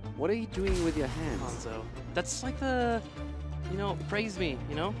 And What are you doing with your hands? Hanzo. That's like the, you know, praise me,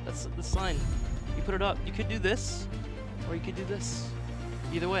 you know? That's the sign. You put it up. You could do this, or you could do this.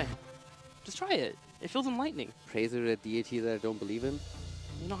 Either way. Just try it. It feels enlightening. Praise to a deity that I don't believe in?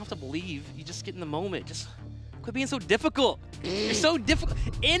 You don't have to believe. You just get in the moment. Just quit being so difficult. You're so difficult.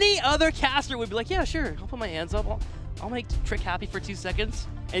 Any other caster would be like, yeah, sure. I'll put my hands up. I'll make Trick happy for 2 seconds.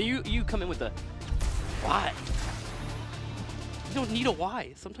 And you come in with a why. You don't need a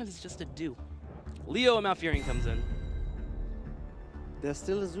why. Sometimes it's just a do. Leo and Malfurion comes in. There's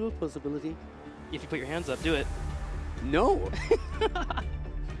still a Zul possibility. If you put your hands up, do it. No!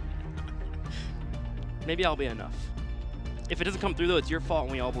 Maybe I'll be enough. If it doesn't come through, though, it's your fault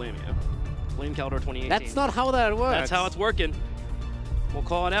and we all blame you. Blame Caldor 2018. That's not how that works. That's how it's working. We'll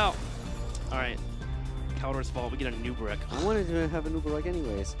call it out. All right. Caldor's fault. We get a new brick. I wanted to have a Nubarok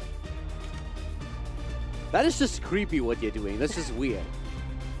anyways. That is just creepy what you're doing. That's just weird.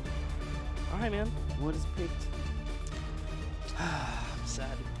 All right, man. What is picked? I'm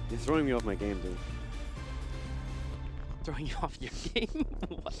sad. You're throwing me off my game, dude. Throwing you off your game?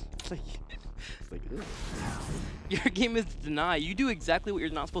 What? It's like, ugh. Your game is deny. You do exactly what you're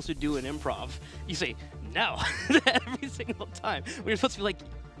not supposed to do in improv. You say no every single time. When you're supposed to be like,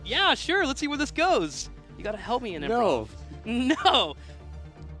 yeah, sure, let's see where this goes. You gotta help me in improv. No.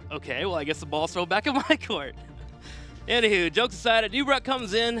 Okay, well, I guess the ball's thrown back in my court. Anywho, jokes aside, a new Bruck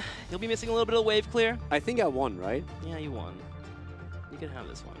comes in. He'll be missing a little bit of wave clear. I think I won, right? Yeah, you won. You can have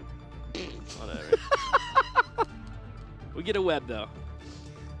this one. Whatever. We get a web, though.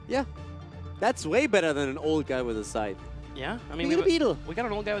 Yeah. That's way better than an old guy with a scythe. Yeah? I mean, We get a beetle. we got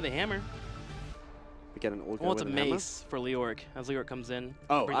an old guy with a hammer. We get an old guy Well, it's with a a hammer. mace for Leorg. As Leorg comes in.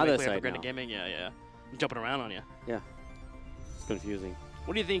 Oh, brings the other player for side Granit now. Gaming. Yeah. I'm jumping around on you. Yeah. It's confusing.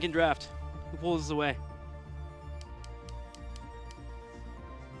 What do you think in draft? Who pulls this away?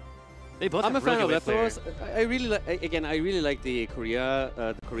 They both I'm a have really fan of good weight leftovers. player. I really like, again, I really like the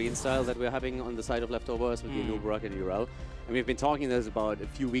Korean style that we're having on the side of leftovers with the Nubrak and Ural. And we've been talking this about a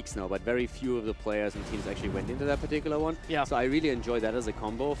few weeks now, but very few of the players and teams actually went into that particular one. Yeah. So I really enjoy that as a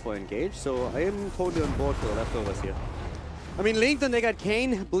combo for Engage. So I am totally on board for the leftovers here. I mean, Linkton, they got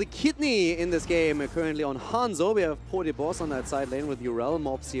Kane, Blikidney in this game, currently on Hanzo. We have Porty Boss on that side lane with Ural,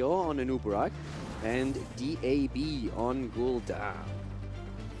 Mopsio on Anubarak, and DAB on Gul'dan.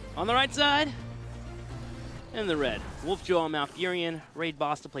 On the right side, in the red, Wolfjo on Malfurion, Raid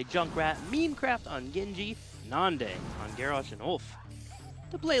Boss to play Junkrat, Memecraft on Genji, Nande on Garrosh, and Ulf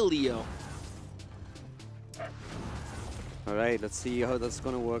to play Leo. All right, let's see how that's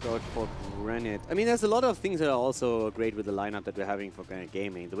going to work out for Granit. I mean, there's a lot of things that are also great with the lineup that we're having for Granit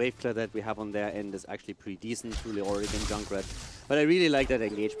Gaming. The wave clear that we have on their end is actually pretty decent, truly Oregon Junkrat. But I really like that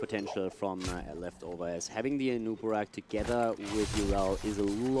engage potential from leftovers. Having the Anubarak together with Ural is a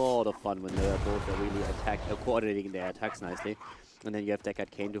lot of fun when they're both really coordinating their attacks nicely. And then you have Deckard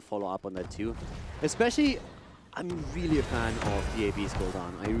Kane to follow up on that too. Especially, I'm really a fan of DAB's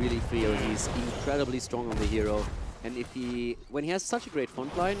Gul'dan. I really feel he's incredibly strong on the hero. And if when he has such a great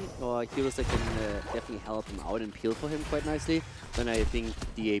front line, or heroes that can definitely help him out and peel for him quite nicely, then I think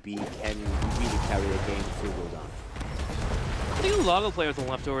DAB can really carry a game through Gul'dan. I think a lot of the players on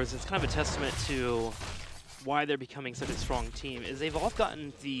Leftovers, it's kind of a testament to why they're becoming such a strong team, is they've all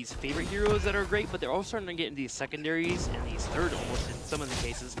gotten these favorite heroes that are great, but they're all starting to get into these secondaries and these third almost in some of the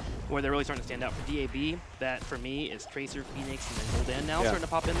cases where they're really starting to stand out. For DAB, that for me is Tracer, Phoenix, and then Gul'dan now starting to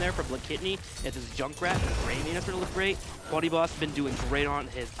pop in there. For Blikidney, it's his Junkrat and Raymane are starting to look great. Body Boss has been doing great on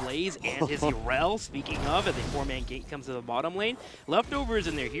his Blaze and his Urel, speaking of, as a 4-man gate comes to the bottom lane. Leftovers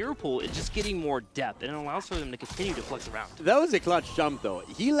in their hero pool is just getting more depth, and it allows for them to continue to flex around. That was a clutch jump, though.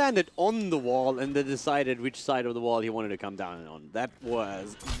 He landed on the wall and then decided which side of the wall he wanted to come down on. That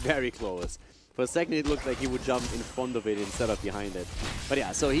was very close. For a second, it looked like he would jump in front of it instead of behind it. But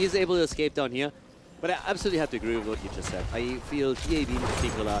yeah, so he's able to escape down here. But I absolutely have to agree with what you just said. I feel DAB in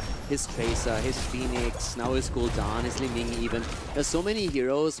particular, his Tracer, his Phoenix, now his Gul'dan, his Li Ming even. There's so many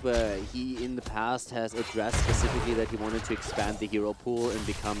heroes where he in the past has addressed specifically that he wanted to expand the hero pool and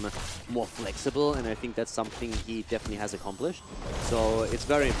become more flexible, and I think that's something he definitely has accomplished. So it's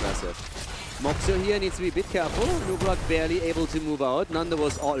very impressive. Mopsio here needs to be a bit careful. Nubrak barely able to move out. Nanda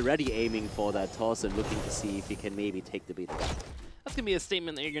was already aiming for that toss and looking to see if he can maybe take the beat back. That's going to be a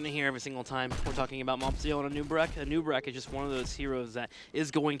statement that you're going to hear every single time we're talking about Mopsio and Anubarak. Anubarak is just one of those heroes that is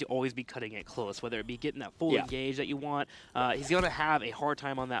going to always be cutting it close, whether it be getting that full engage that you want. He's going to have a hard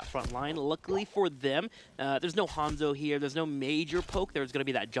time on that front line. Luckily for them, there's no Hanzo here. There's no major poke. There's going to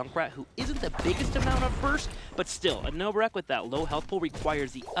be that Junkrat, who isn't the biggest amount of burst, but still, Anubarak with that low health pool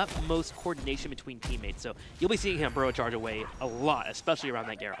requires the utmost coordination between teammates. So you'll be seeing him burrow charge away a lot, especially around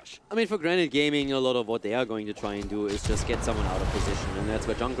that Garrosh. I mean, for Granit Gaming, a lot of what they are going to try and do is just get someone out of position, and that's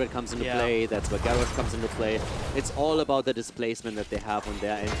where Junkrat comes into play, that's where Garrosh comes into play. It's all about the displacement that they have on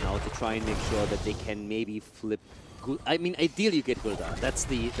their end now to try and make sure that they can maybe flip. I mean, ideally you get Gul'dan. That's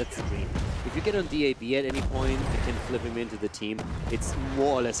the dream. If you get on DAB at any point and can flip him into the team, it's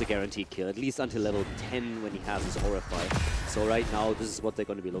more or less a guaranteed kill, at least until level 10 when he has his Aurify. So right now, this is what they're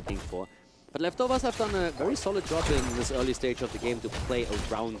going to be looking for. But Leftovers have done a very solid job in this early stage of the game to play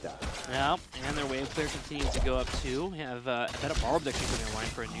around that. Yeah, and their wave clear continues to go up too. You have a better Barb actually putting in line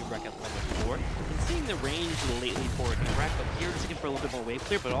for a Nubrak at level 4. Been seeing the range lately for Nubrak, but here just looking for a little bit more wave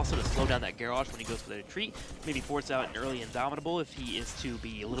clear, but also to slow down that Garrosh when he goes for the retreat. Maybe force out an early Indomitable if he is to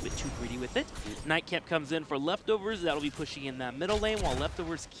be a little bit too greedy with it. Nightcap comes in for Leftovers. That'll be pushing in that middle lane while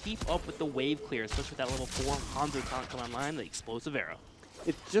Leftovers keep up with the wave clear, especially with that level 4 Hanzo talent come online, the explosive arrow.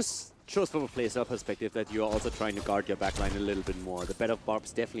 It just shows from a playstyle perspective that you're also trying to guard your backline a little bit more. The bed of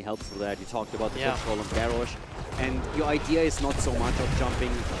barbs definitely helps with that. You talked about the control of Garrosh, and your idea is not so much of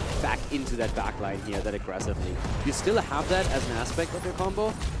jumping back into that backline here that aggressively. You still have that as an aspect of your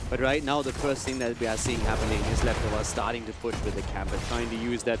combo, but right now the first thing that we are seeing happening is Leftovers starting to push with the camp and trying to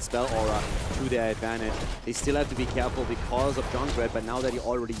use that spell aura to their advantage. They still have to be careful because of Junkrat, but now that he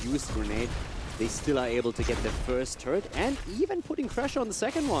already used the grenade, they still are able to get the first turret and even putting pressure on the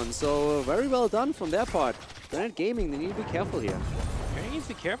second one. So very well done from their part. Granit Gaming, they need to be careful here. There needs to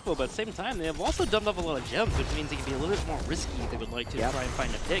be careful, but at the same time, they have also dumped off a lot of gems, which means it can be a little bit more risky if they would like to try and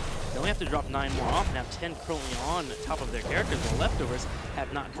find a pick. They only have to drop 9 more off and have 10 currently on top of their characters, while Leftovers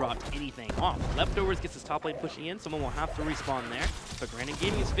have not dropped anything off. Leftovers gets his top lane pushing in, someone will have to respawn there, but Granit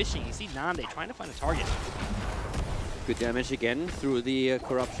Gaming is fishing. You see Nande trying to find a target. Good damage again through the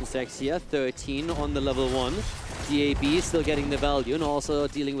corruption stacks here. 13 on the level 1. DAB still getting the value and also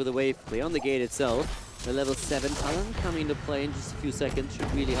dealing with the wave play on the gate itself. The level 7 talent coming into play in just a few seconds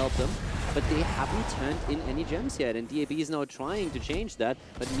should really help them. But they haven't turned in any gems yet, and DAB is now trying to change that.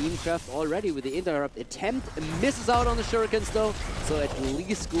 But Memecraft already with the interrupt attempt misses out on the shurikens though. So at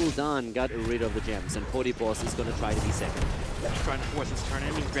least Gul'dan got rid of the gems, and Boss is going to try to be second. He's trying to force his turn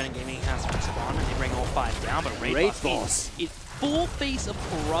in. Granit Gaming has to respawn, and they bring all 5 down, but Raid Boss is full face of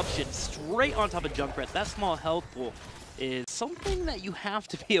corruption straight on top of Junkrat. That small health pool is something that you have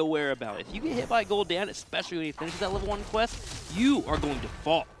to be aware about. If you get hit by Gul'dan, especially when he finishes that level 1 quest, you are going to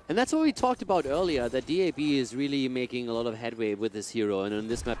fall. And that's what we talked about earlier, that DAB is really making a lot of headway with this hero, and on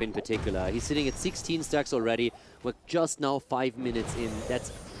this map in particular. He's sitting at 16 stacks already. We're just now 5 minutes in.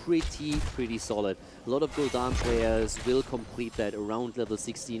 That's pretty solid. A lot of Gul'dan players will complete that around level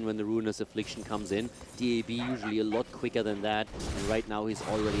 16 when the Ruinous Affliction comes in. DAB usually a lot quicker than that, and right now he's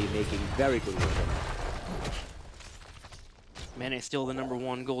already making very good work on it. Mane is still the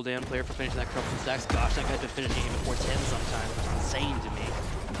 #1 Gul'dan player for finishing that corruption stacks. Gosh, that guy's been finishing him before 10 sometimes. It's insane to me.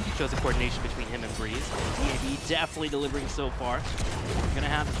 Shows the coordination between him and Breeze. DAB definitely delivering so far. We're going to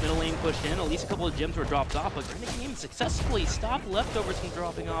have this middle lane pushed in. At least a couple of gems were dropped off, but Granit Gaming successfully stopped Leftovers from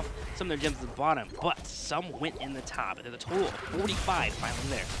dropping off some of their gems at the bottom, but some went in the top. There's a total of 45 finally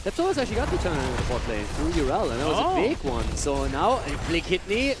there. Leftovers actually got the turn in the bot lane through Urel, and that was a big one. So now, Flick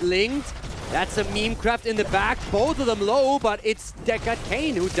Hitney linked. That's a Memecraft in the back. Both of them low, but it's Deckard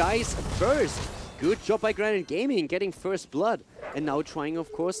Kane who dies first. Good job by Granit Gaming, getting first blood. And now trying,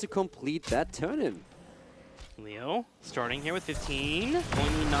 of course, to complete that turn-in. Leo starting here with 15.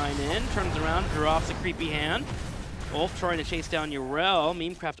 Only 9 in. Turns around, drops a creepy hand. Wolf trying to chase down Urel.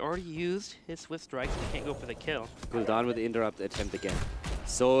 Memecraft already used his Swift Strike, so they can't go for the kill. Gul'dan with the interrupt attempt again.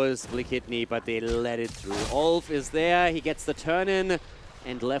 So is Flick Hitney, but they let it through. Ulf is there, he gets the turn-in.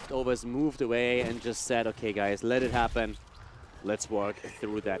 And Leftovers moved away and just said, okay guys, let it happen. Let's work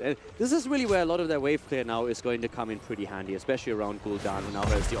through that. And this is really where a lot of their wave play now is going to come in pretty handy, especially around Gul'dan, who now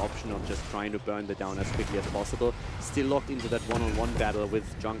has the option of just trying to burn the down as quickly as possible. Still locked into that one-on-one battle with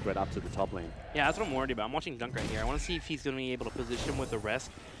Junkrat up to the top lane. Yeah, that's what I'm worried about. I'm watching Junkrat here. I want to see if he's going to be able to position with the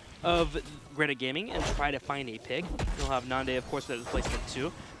rest of Granit Gaming and try to find a pick. You'll have Nande, of course, at the placement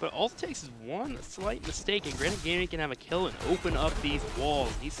too. But all it takes is one slight mistake, and Granit Gaming can have a kill and open up these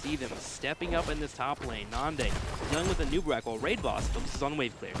walls. You see them stepping up in this top lane. Nande dealing with a Noob while Raid Boss focuses on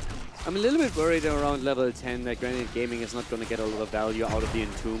wave clear. I'm a little bit worried around level 10 that Granit Gaming is not going to get a lot of value out of the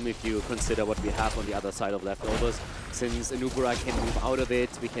Entomb if you consider what we have on the other side of Leftovers. Since Anubura can move out of it,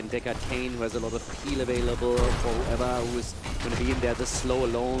 we can Deckard Kane, who has a lot of heal available for whoever who is going to be in there, the slow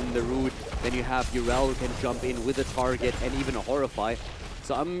alone, the root. Then you have Urel who can jump in with a target and even a Horrify.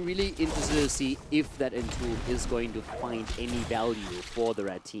 So I'm really interested to see if that Entomb is going to find any value for the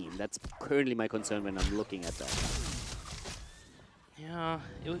red team. That's currently my concern when I'm looking at that. Yeah,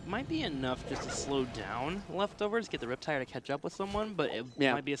 it might be enough just to slow down Leftovers, get the Riptire to catch up with someone, but it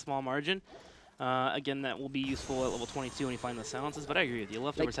might be a small margin. Again, that will be useful at level 22 when you find the silences, but I agree with you.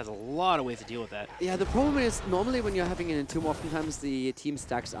 Leftovers has a lot of ways to deal with that. Yeah, the problem is, normally when you're having an Entomb, oftentimes the team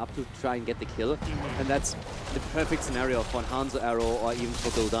stacks up to try and get the kill, and that's the perfect scenario for an Hanzo Arrow or even for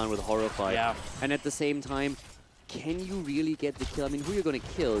Gul'dan with Horrify. Yeah. And at the same time, can you really get the kill? I mean, who are you going to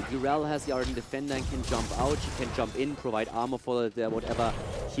kill? Urel has the Ardent Defender and can jump out. She can jump in, provide armor for whatever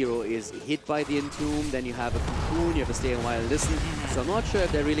hero is hit by the Entomb. Then you have a Cocoon, you have a Stay a While and Listen. So I'm not sure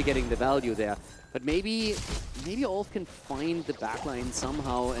if they're really getting the value there. But maybe Ulf can find the backline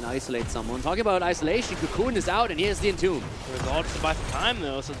somehow and isolate someone. Talking about isolation, Cocoon is out and here's the Entomb. The result is to buy some time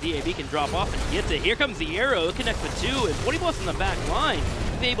though, so DAB can drop off and get it. Here comes the arrow, it connects with 2, and 40 in the back line.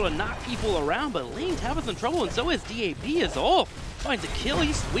 He's able to knock people around, but Linked having some trouble, and so is DAB as Ulf. Finds a kill,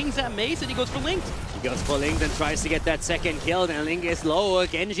 he swings at Mace, and he goes for Linked. He goes for Linked and tries to get that second kill, and Link is low.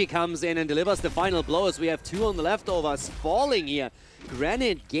 Genji comes in and delivers the final blow as we have 2 on the Leftovers falling here.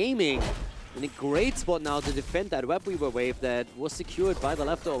 Granit Gaming in a great spot now to defend that Web Weaver wave that was secured by the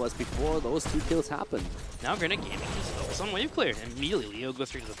Leftovers before those 2 kills happened. Now Granit Gaming just focus on wave clear. And immediately Leo goes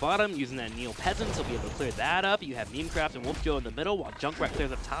straight to the bottom, using that Neo Peasant, so he'll be able to clear that up. You have Memecraft and Wolf Joe in the middle, while Junkrat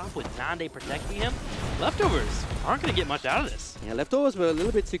clears up top with Nande protecting him. Leftovers aren't going to get much out of this. Yeah, Leftovers were a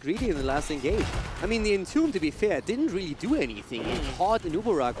little bit too greedy in the last engage. I mean, the Entomb, to be fair, didn't really do anything. He caught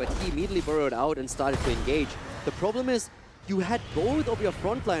Anubarak, but he immediately burrowed out and started to engage. The problem is, you had both of your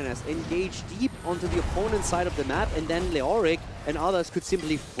frontliners engage deep onto the opponent's side of the map, and then Leoric and others could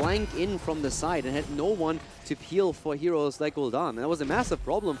simply flank in from the side and had no one to peel for heroes like Gul'dan. And that was a massive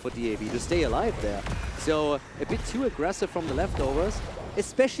problem for DAB to stay alive there. So a bit too aggressive from the leftovers,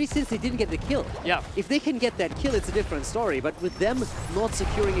 especially since they didn't get the kill. Yeah. If they can get that kill, it's a different story. But with them not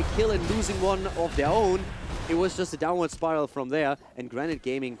securing a kill and losing one of their own, it was just a downward spiral from there, and Granit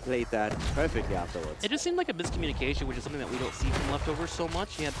Gaming played that perfectly afterwards. It just seemed like a miscommunication, which is something that we don't see from leftovers so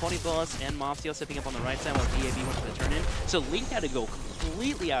much. You had Ponyboss and Mopsio stepping up on the right side while DAB went for the turn-in. So Link had to go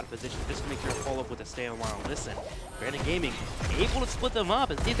completely out of position just to make sure to follow up with a stay on while listen. Granit Gaming able to split them up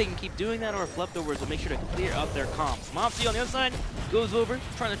and see if they can keep doing that, or if leftovers will make sure to clear up their comps. Mopsio on the other side goes over,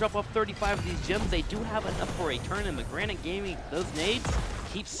 trying to drop off 35 of these gems. They do have enough for a turn-in, but Granit Gaming, those nades,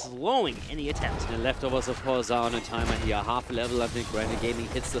 keep slowing any attempt. The leftovers, of course, are on a timer here. Half a level, I think Granit Gaming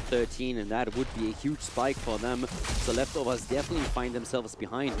hits the 13, and that would be a huge spike for them. So leftovers definitely find themselves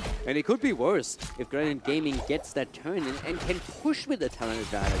behind. And it could be worse if Granit Gaming gets that turn and can push with the talent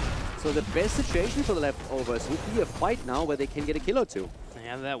advantage. So the best situation for the leftovers would be a fight now where they can get a kill or two. They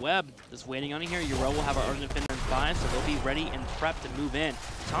have that web just waiting on here. Euro will have our Arden Defender in 5, so they'll be ready and prepped to move in.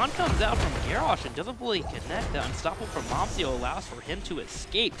 Taunt comes out from Garrosh and doesn't fully connect. The unstoppable from Mopsio allows for him to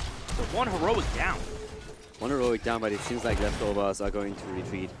escape. So one heroic down. One heroic down, but it seems like leftovers are going to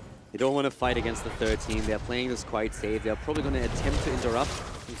retreat. They don't want to fight against the 13. They're playing this quite safe. They're probably going to attempt to interrupt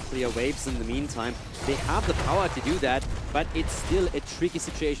and clear waves in the meantime. They have the power to do that, but it's still a tricky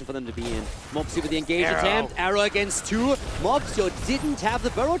situation for them to be in. Mopsio with the engage attempt. Arrow against 2. Mopsio didn't have the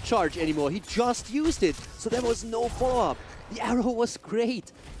barrel charge anymore. He just used it, so there was no follow-up. The arrow was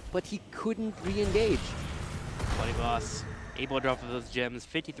great, but he couldn't re-engage. Ponyboss able to drop those gems.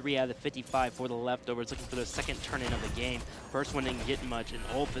 53 out of the 55 for the leftovers, looking for the second turn-in of the game. First one didn't get much, and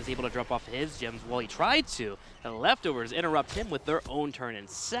Ulf is able to drop off his gems while he tried to. The leftovers interrupt him with their own turn-in.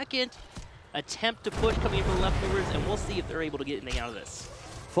 Second attempt to push coming in from the leftovers, and we'll see if they're able to get anything out of this.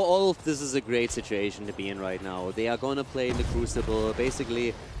 For Ulf, this is a great situation to be in right now. They are going to play in the Crucible.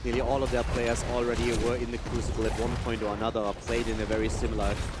 Basically, nearly all of their players already were in the Crucible at one point or another, or played in a very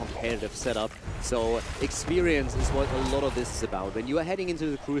similar competitive setup. So experience is what a lot of this is about. When you are heading into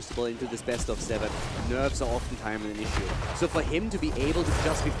the Crucible, into this best of 7, nerves are oftentimes an issue. So for him to be able to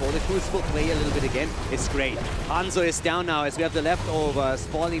just before the Crucible play a little bit again, it's great. Hanzo is down now as we have the leftovers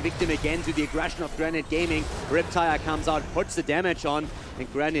falling victim again to the aggression of Granit Gaming. Riptire comes out, puts the damage on,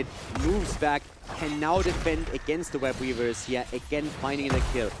 and Granit moves back, can now defend against the Web Weavers here, again finding the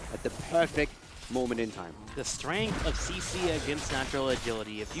kill at the perfect moment in time. The strength of CC against natural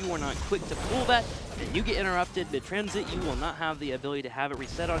agility. If you are not quick to pull that, then you get interrupted mid-transit. You will not have the ability to have it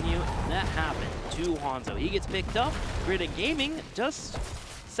reset on you. And that happened to Hanzo. He gets picked up. Granit Gaming just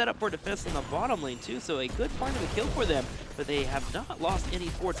set up for defense in the bottom lane too, so a good part of the kill for them. But they have not lost any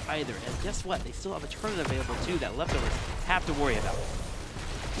forts either. And guess what? They still have a turn available too that leftovers have to worry about.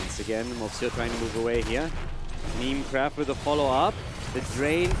 Once again, Mopsio trying to move away here. Memecraft with a follow-up. The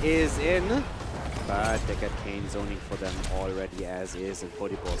drain is in, but they got Kane zoning for them already as is, and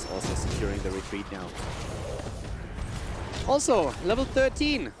Ponyboss also securing the retreat now. Also, level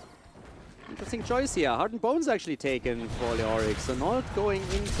 13. Interesting choice here. Heart and Bones actually taken for Leoric, so not going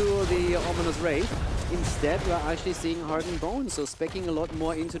into the ominous raid. Instead, we're actually seeing Heart and Bones, so speccing a lot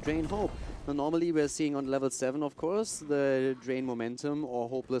more into Drain Hope. Now, normally we're seeing on level 7, of course, the Drain Momentum or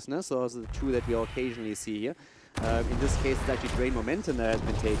Hopelessness, those are the two that we occasionally see here. In this case, it's actually Drain Momentum that has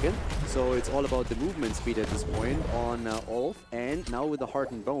been taken, so it's all about the movement speed at this point on Ulf, and now with the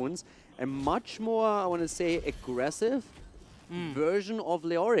Heart and Bones, a much more, I want to say, aggressive version of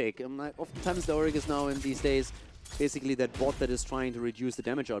Leoric. Oftentimes Leoric is now in these days basically that bot that is trying to reduce the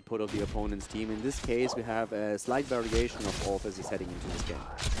damage output of the opponent's team. In this case, we have a slight variation of Ulf as he's heading into this game.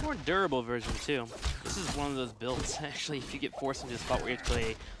 More durable version too. This is one of those builds, actually, if you get forced into a spot where you have to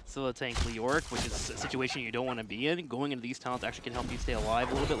play solo tank Leoric, which is a situation you don't want to be in, going into these talents actually can help you stay alive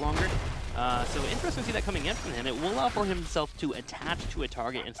a little bit longer. So interesting to see that coming in from him. It will allow for himself to attach to a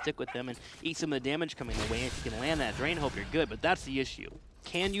target and stick with them and eat some of the damage coming away. If you can land that Drain Hope, you're good, but that's the issue.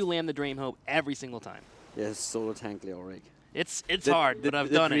 Can you land the Drain Hope every single time? Yes, solo tank Leoric. It's hard, but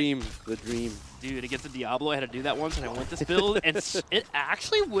I've done it. The dream. Dude, against the Diablo, I had to do that once, and I went this build, and it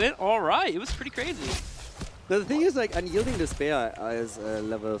actually went all right. It was pretty crazy. The thing is, like, Unyielding Despair as a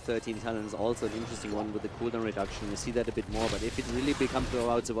level 13 talent is also an interesting one with the cooldown reduction. You see that a bit more, but if it really becomes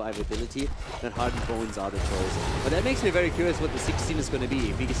about survivability, then Heart and Bones are the choice. But that makes me very curious what the 16 is going to be.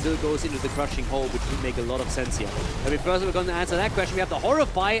 If he still goes into the Crushing Hole, which would make a lot of sense here. I mean, first we're going to answer that question. We have the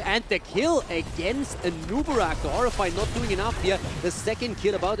Horrify and the kill against a Nubarak. The Horrify not doing enough here. The second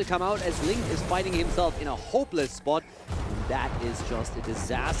kill about to come out as Link is fighting himself in a hopeless spot. that is just a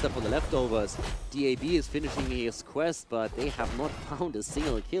disaster for the leftovers. DAB is finishing his quest, but they have not found a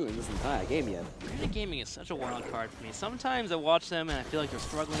single kill in this entire game yet. Granit Gaming is such a wild card for me. Sometimes I watch them and I feel like they're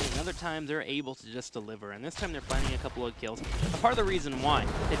struggling, and other times they're able to just deliver. And this time they're finding a couple of kills. A part of the reason why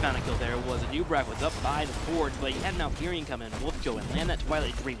they found a kill there was a Nubrak was up by the forge, but he had an Algerian come in, Wolfjo, and land that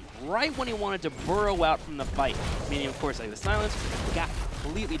Twilight Dream right when he wanted to burrow out from the fight. Meaning, of course, like the silence got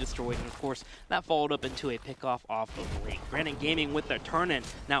completely destroyed, and of course that followed up into a pickoff off of the lane. Granit Gaming with their turn-in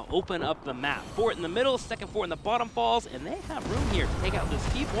now open up the map. Fort in the middle, second fort in the bottom falls, and they have room here to take out this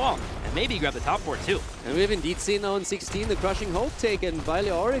deep wall and maybe grab the top fort too. And we've indeed seen now in 16 the Crushing Hope taken by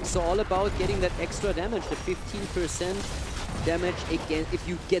Leorix, so all about getting that extra damage, the 15% damage again if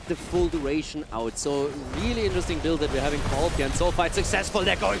you get the full duration out. So really interesting build that we're having for Alpia, and so far it's successful.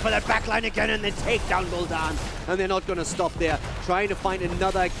 They're going for that backline again and they take down Gul'dan, and they're not gonna stop there, trying to find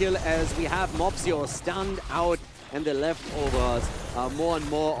another kill as we have Mopsio stunned out, and the leftovers are more and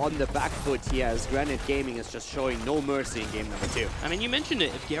more on the back foot here as Granit Gaming is just showing no mercy in game number 2. I mean, you mentioned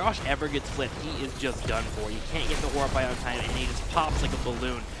it. If Garrosh ever gets flipped, he is just done for. You can't get the Horrify on time, and he just pops like a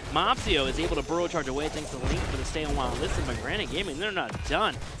balloon. Mopsio is able to burrow charge away thanks to Link for the stay on while listen, but Granit Gaming, they're not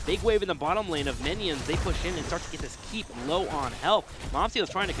done. Big wave in the bottom lane of minions. They push in and start to get this keep low on health. Mopsio is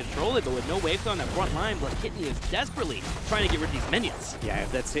trying to control it, but with no wave on that front line, Black Kidney is desperately trying to get rid of these minions. Yeah,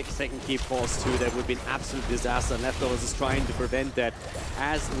 if that second keep falls too, that would be an absolute disaster. And Leftovers is trying to prevent that,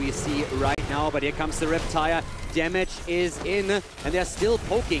 as we see right now. But here comes the Reptile. Damage is in, and they're still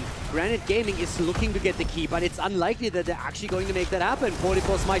poking. Granit Gaming is looking to get the key, but it's unlikely that they're actually going to make that happen.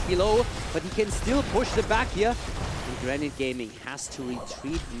 Fortifos might be low, but he can still push the back here. And Granit Gaming has to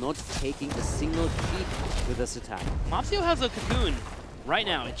retreat, not taking a single keep with this attack. Mopsio has a cocoon right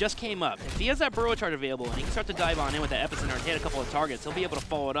now. It just came up. If he has that burrow charge available and he can start to dive on in with that epicenter and hit a couple of targets, he'll be able to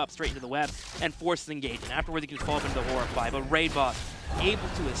follow it up straight into the web and force the engage. And afterwards, he can fall up into the Horrify. But Raid Boss able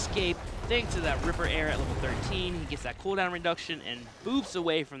to escape thanks to that Ripper Air at level 13. He gets that cooldown reduction and boops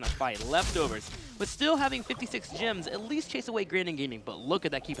away from the fight. Leftovers, but still having 56 gems, at least chase away Granit Gaming. But look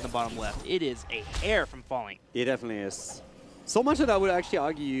at that keep in the bottom left. It is a hair from falling. It definitely is. So much that I would actually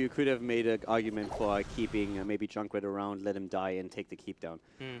argue you could have made an argument for keeping maybe Junkrat around, let him die, and take the keep down.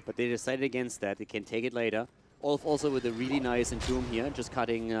 But they decided against that. They can take it later. Olf also with a really nice Entomb here, just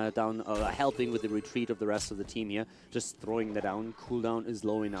cutting down, helping with the retreat of the rest of the team here. Just throwing that down. Cooldown is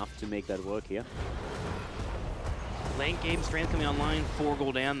low enough to make that work here. Late game strength coming online for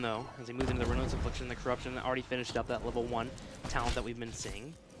Gul'dan though, as he moves into the Relentless Affliction, the Corruption, already finished up that level 1 talent that we've been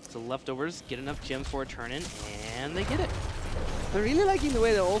seeing. So Leftovers get enough gems for a turn-in, and they get it. I'm really liking the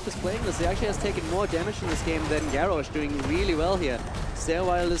way that Olf is playing this. He actually has taken more damage in this game than Garrosh, doing really well here.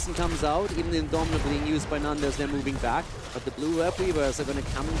 Stairwire Listen comes out, even the Indomitable being used by Nanda as they're moving back. But the Blue Web Weavers are going to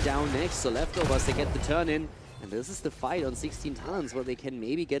come down next, so Leftovers, they get the turn-in. And this is the fight on 16 talents where they can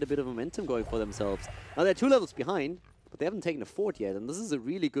maybe get a bit of momentum going for themselves. Now they're 2 levels behind, but they haven't taken a fort yet, and this is a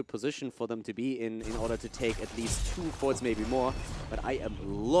really good position for them to be in order to take at least 2 forts, maybe more. But I am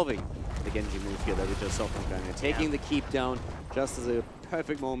loving the Genji move here that we just saw from Granit. Taking the keep down just as a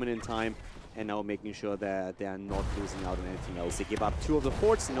perfect moment in time, and now making sure that they're not losing out on anything else. They give up 2 of the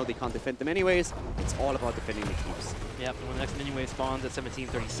forts, they know they can't defend them anyways. It's all about defending the keeps. Yep, and when the next minion wave spawns at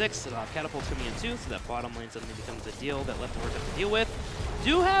 1736, it'll have catapults coming in too, so that bottom lane suddenly becomes a deal that Leftovers have to deal with.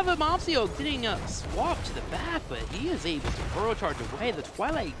 Do have a Mopsio getting a swap to the back, but he is able to burrow charge away. The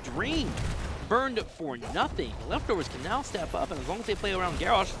Twilight Dream burned for nothing. The Leftovers can now step up, and as long as they play around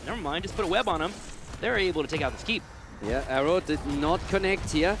Garrosh, never mind, just put a web on him, they're able to take out this keep. Yeah, Arrow did not connect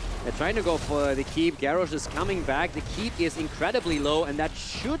here. They're trying to go for the keep. Garrosh is coming back. The keep is incredibly low, and that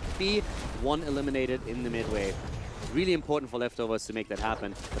should be 1 eliminated in the midway. Really important for Leftovers to make that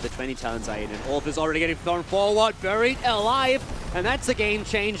happen. But the 20 talents are in, and Olf is already getting thrown forward, buried alive, and that's a game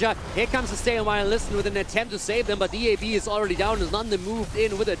changer. Here comes the Stay a While Listen with an attempt to save them, but DAB is already down as Nanda moved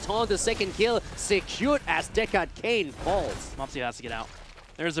in with a taunt. The second kill secured as Deckard Kane falls. Mopsio has to get out.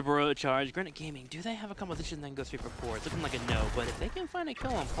 There's a burrow charge. Granit Gaming, do they have a composition that can go straight for 4? It's looking like a no, but if they can find a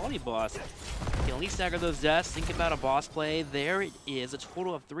kill on Polyboss, they can at least stagger those deaths. Think about a boss play. There it is. A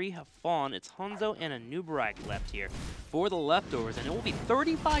total of 3 have fallen. It's Hanzo and a Nubarak left here for the Leftovers, and it will be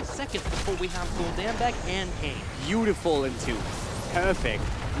 35 seconds before we have Gul'dan back and Kane. Beautiful into. Perfect.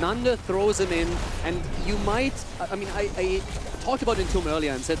 Nanda throws him in, and you might, I mean, I talked about Entomb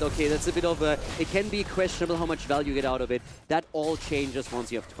earlier and said, okay, that's a bit of a, it can be questionable how much value you get out of it. That all changes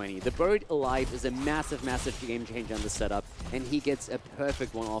once you have 20. The Buried Alive is a massive, massive game changer in the setup. and he gets a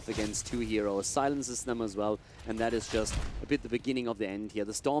perfect one off against 2 heroes, silences them as well, and that is just a bit the beginning of the end here.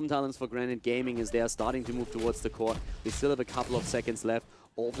 The Storm Talents for Granit Gaming is there, starting to move towards the core. They still have a couple of seconds left.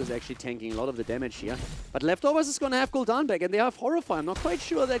 Orb is actually tanking a lot of the damage here. But Leftovers is going to have Gul'dan back, and they have Horrify. I'm not quite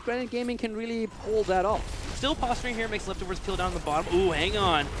sure that Granit Gaming can really pull that off. Still posturing here, makes Leftovers peel down the bottom. Ooh, hang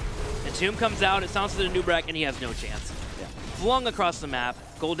on. Entomb comes out, it sounds to the Nubrak, and he has no chance. Yeah. Flung across the map.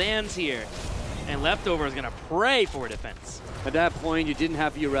 Gul'dan's here. And Leftover is going to pray for defense. At that point, you didn't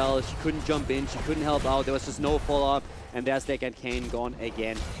have Urel. She couldn't jump in. She couldn't help out. There was just no follow-up. And there's Deckard Cain gone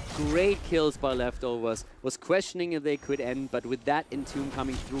again. Great kills by Leftovers. Was questioning if they could end, but with that Entomb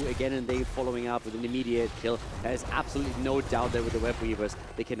coming through again and they following up with an immediate kill, there is absolutely no doubt that with the Web Weavers,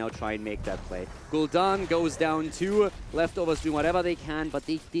 they can now try and make that play. Gul'dan goes down too. Leftovers doing whatever they can, but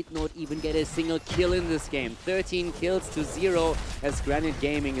they did not even get a single kill in this game. 13 kills to 0 as Granit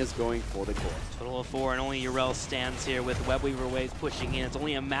Gaming is going for the core. Total of 4, and only Urel stands here with Web Weaver waves pushing in. It's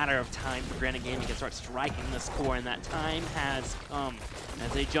only a matter of time for Granit Gaming to start striking this core, and that time has come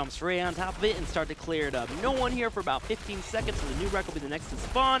as they jump straight on top of it and start to clear it up. No one here for about 15 seconds, so the new wreck will be the next to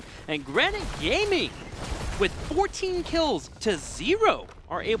spawn, and Granit Gaming, with 14 kills to 0,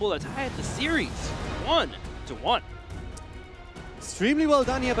 are able to tie up the series 1-1. Extremely well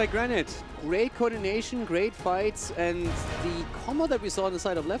done here by Granit. Great coordination, great fights, and the combo that we saw on the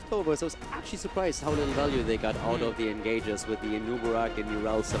side of Leftovers, I was actually surprised how little value they got out of the engages with the Nubarak and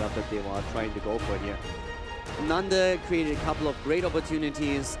Urel setup that they were trying to go for here. Nanda created a couple of great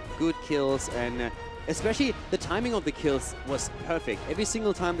opportunities, good kills, and especially the timing of the kills was perfect. Every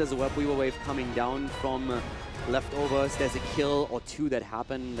single time there's a Web Weaver wave coming down from Leftovers, there's a kill or 2 that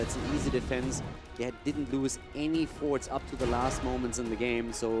happen. That's an easy defense. They didn't lose any forts up to the last moments in the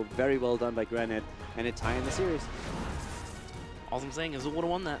game, so very well done by Granit, and a tie in the series. All I'm saying is Zul would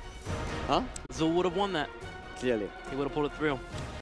have won that. Huh? Zul would have won that. Clearly. He would have pulled it through.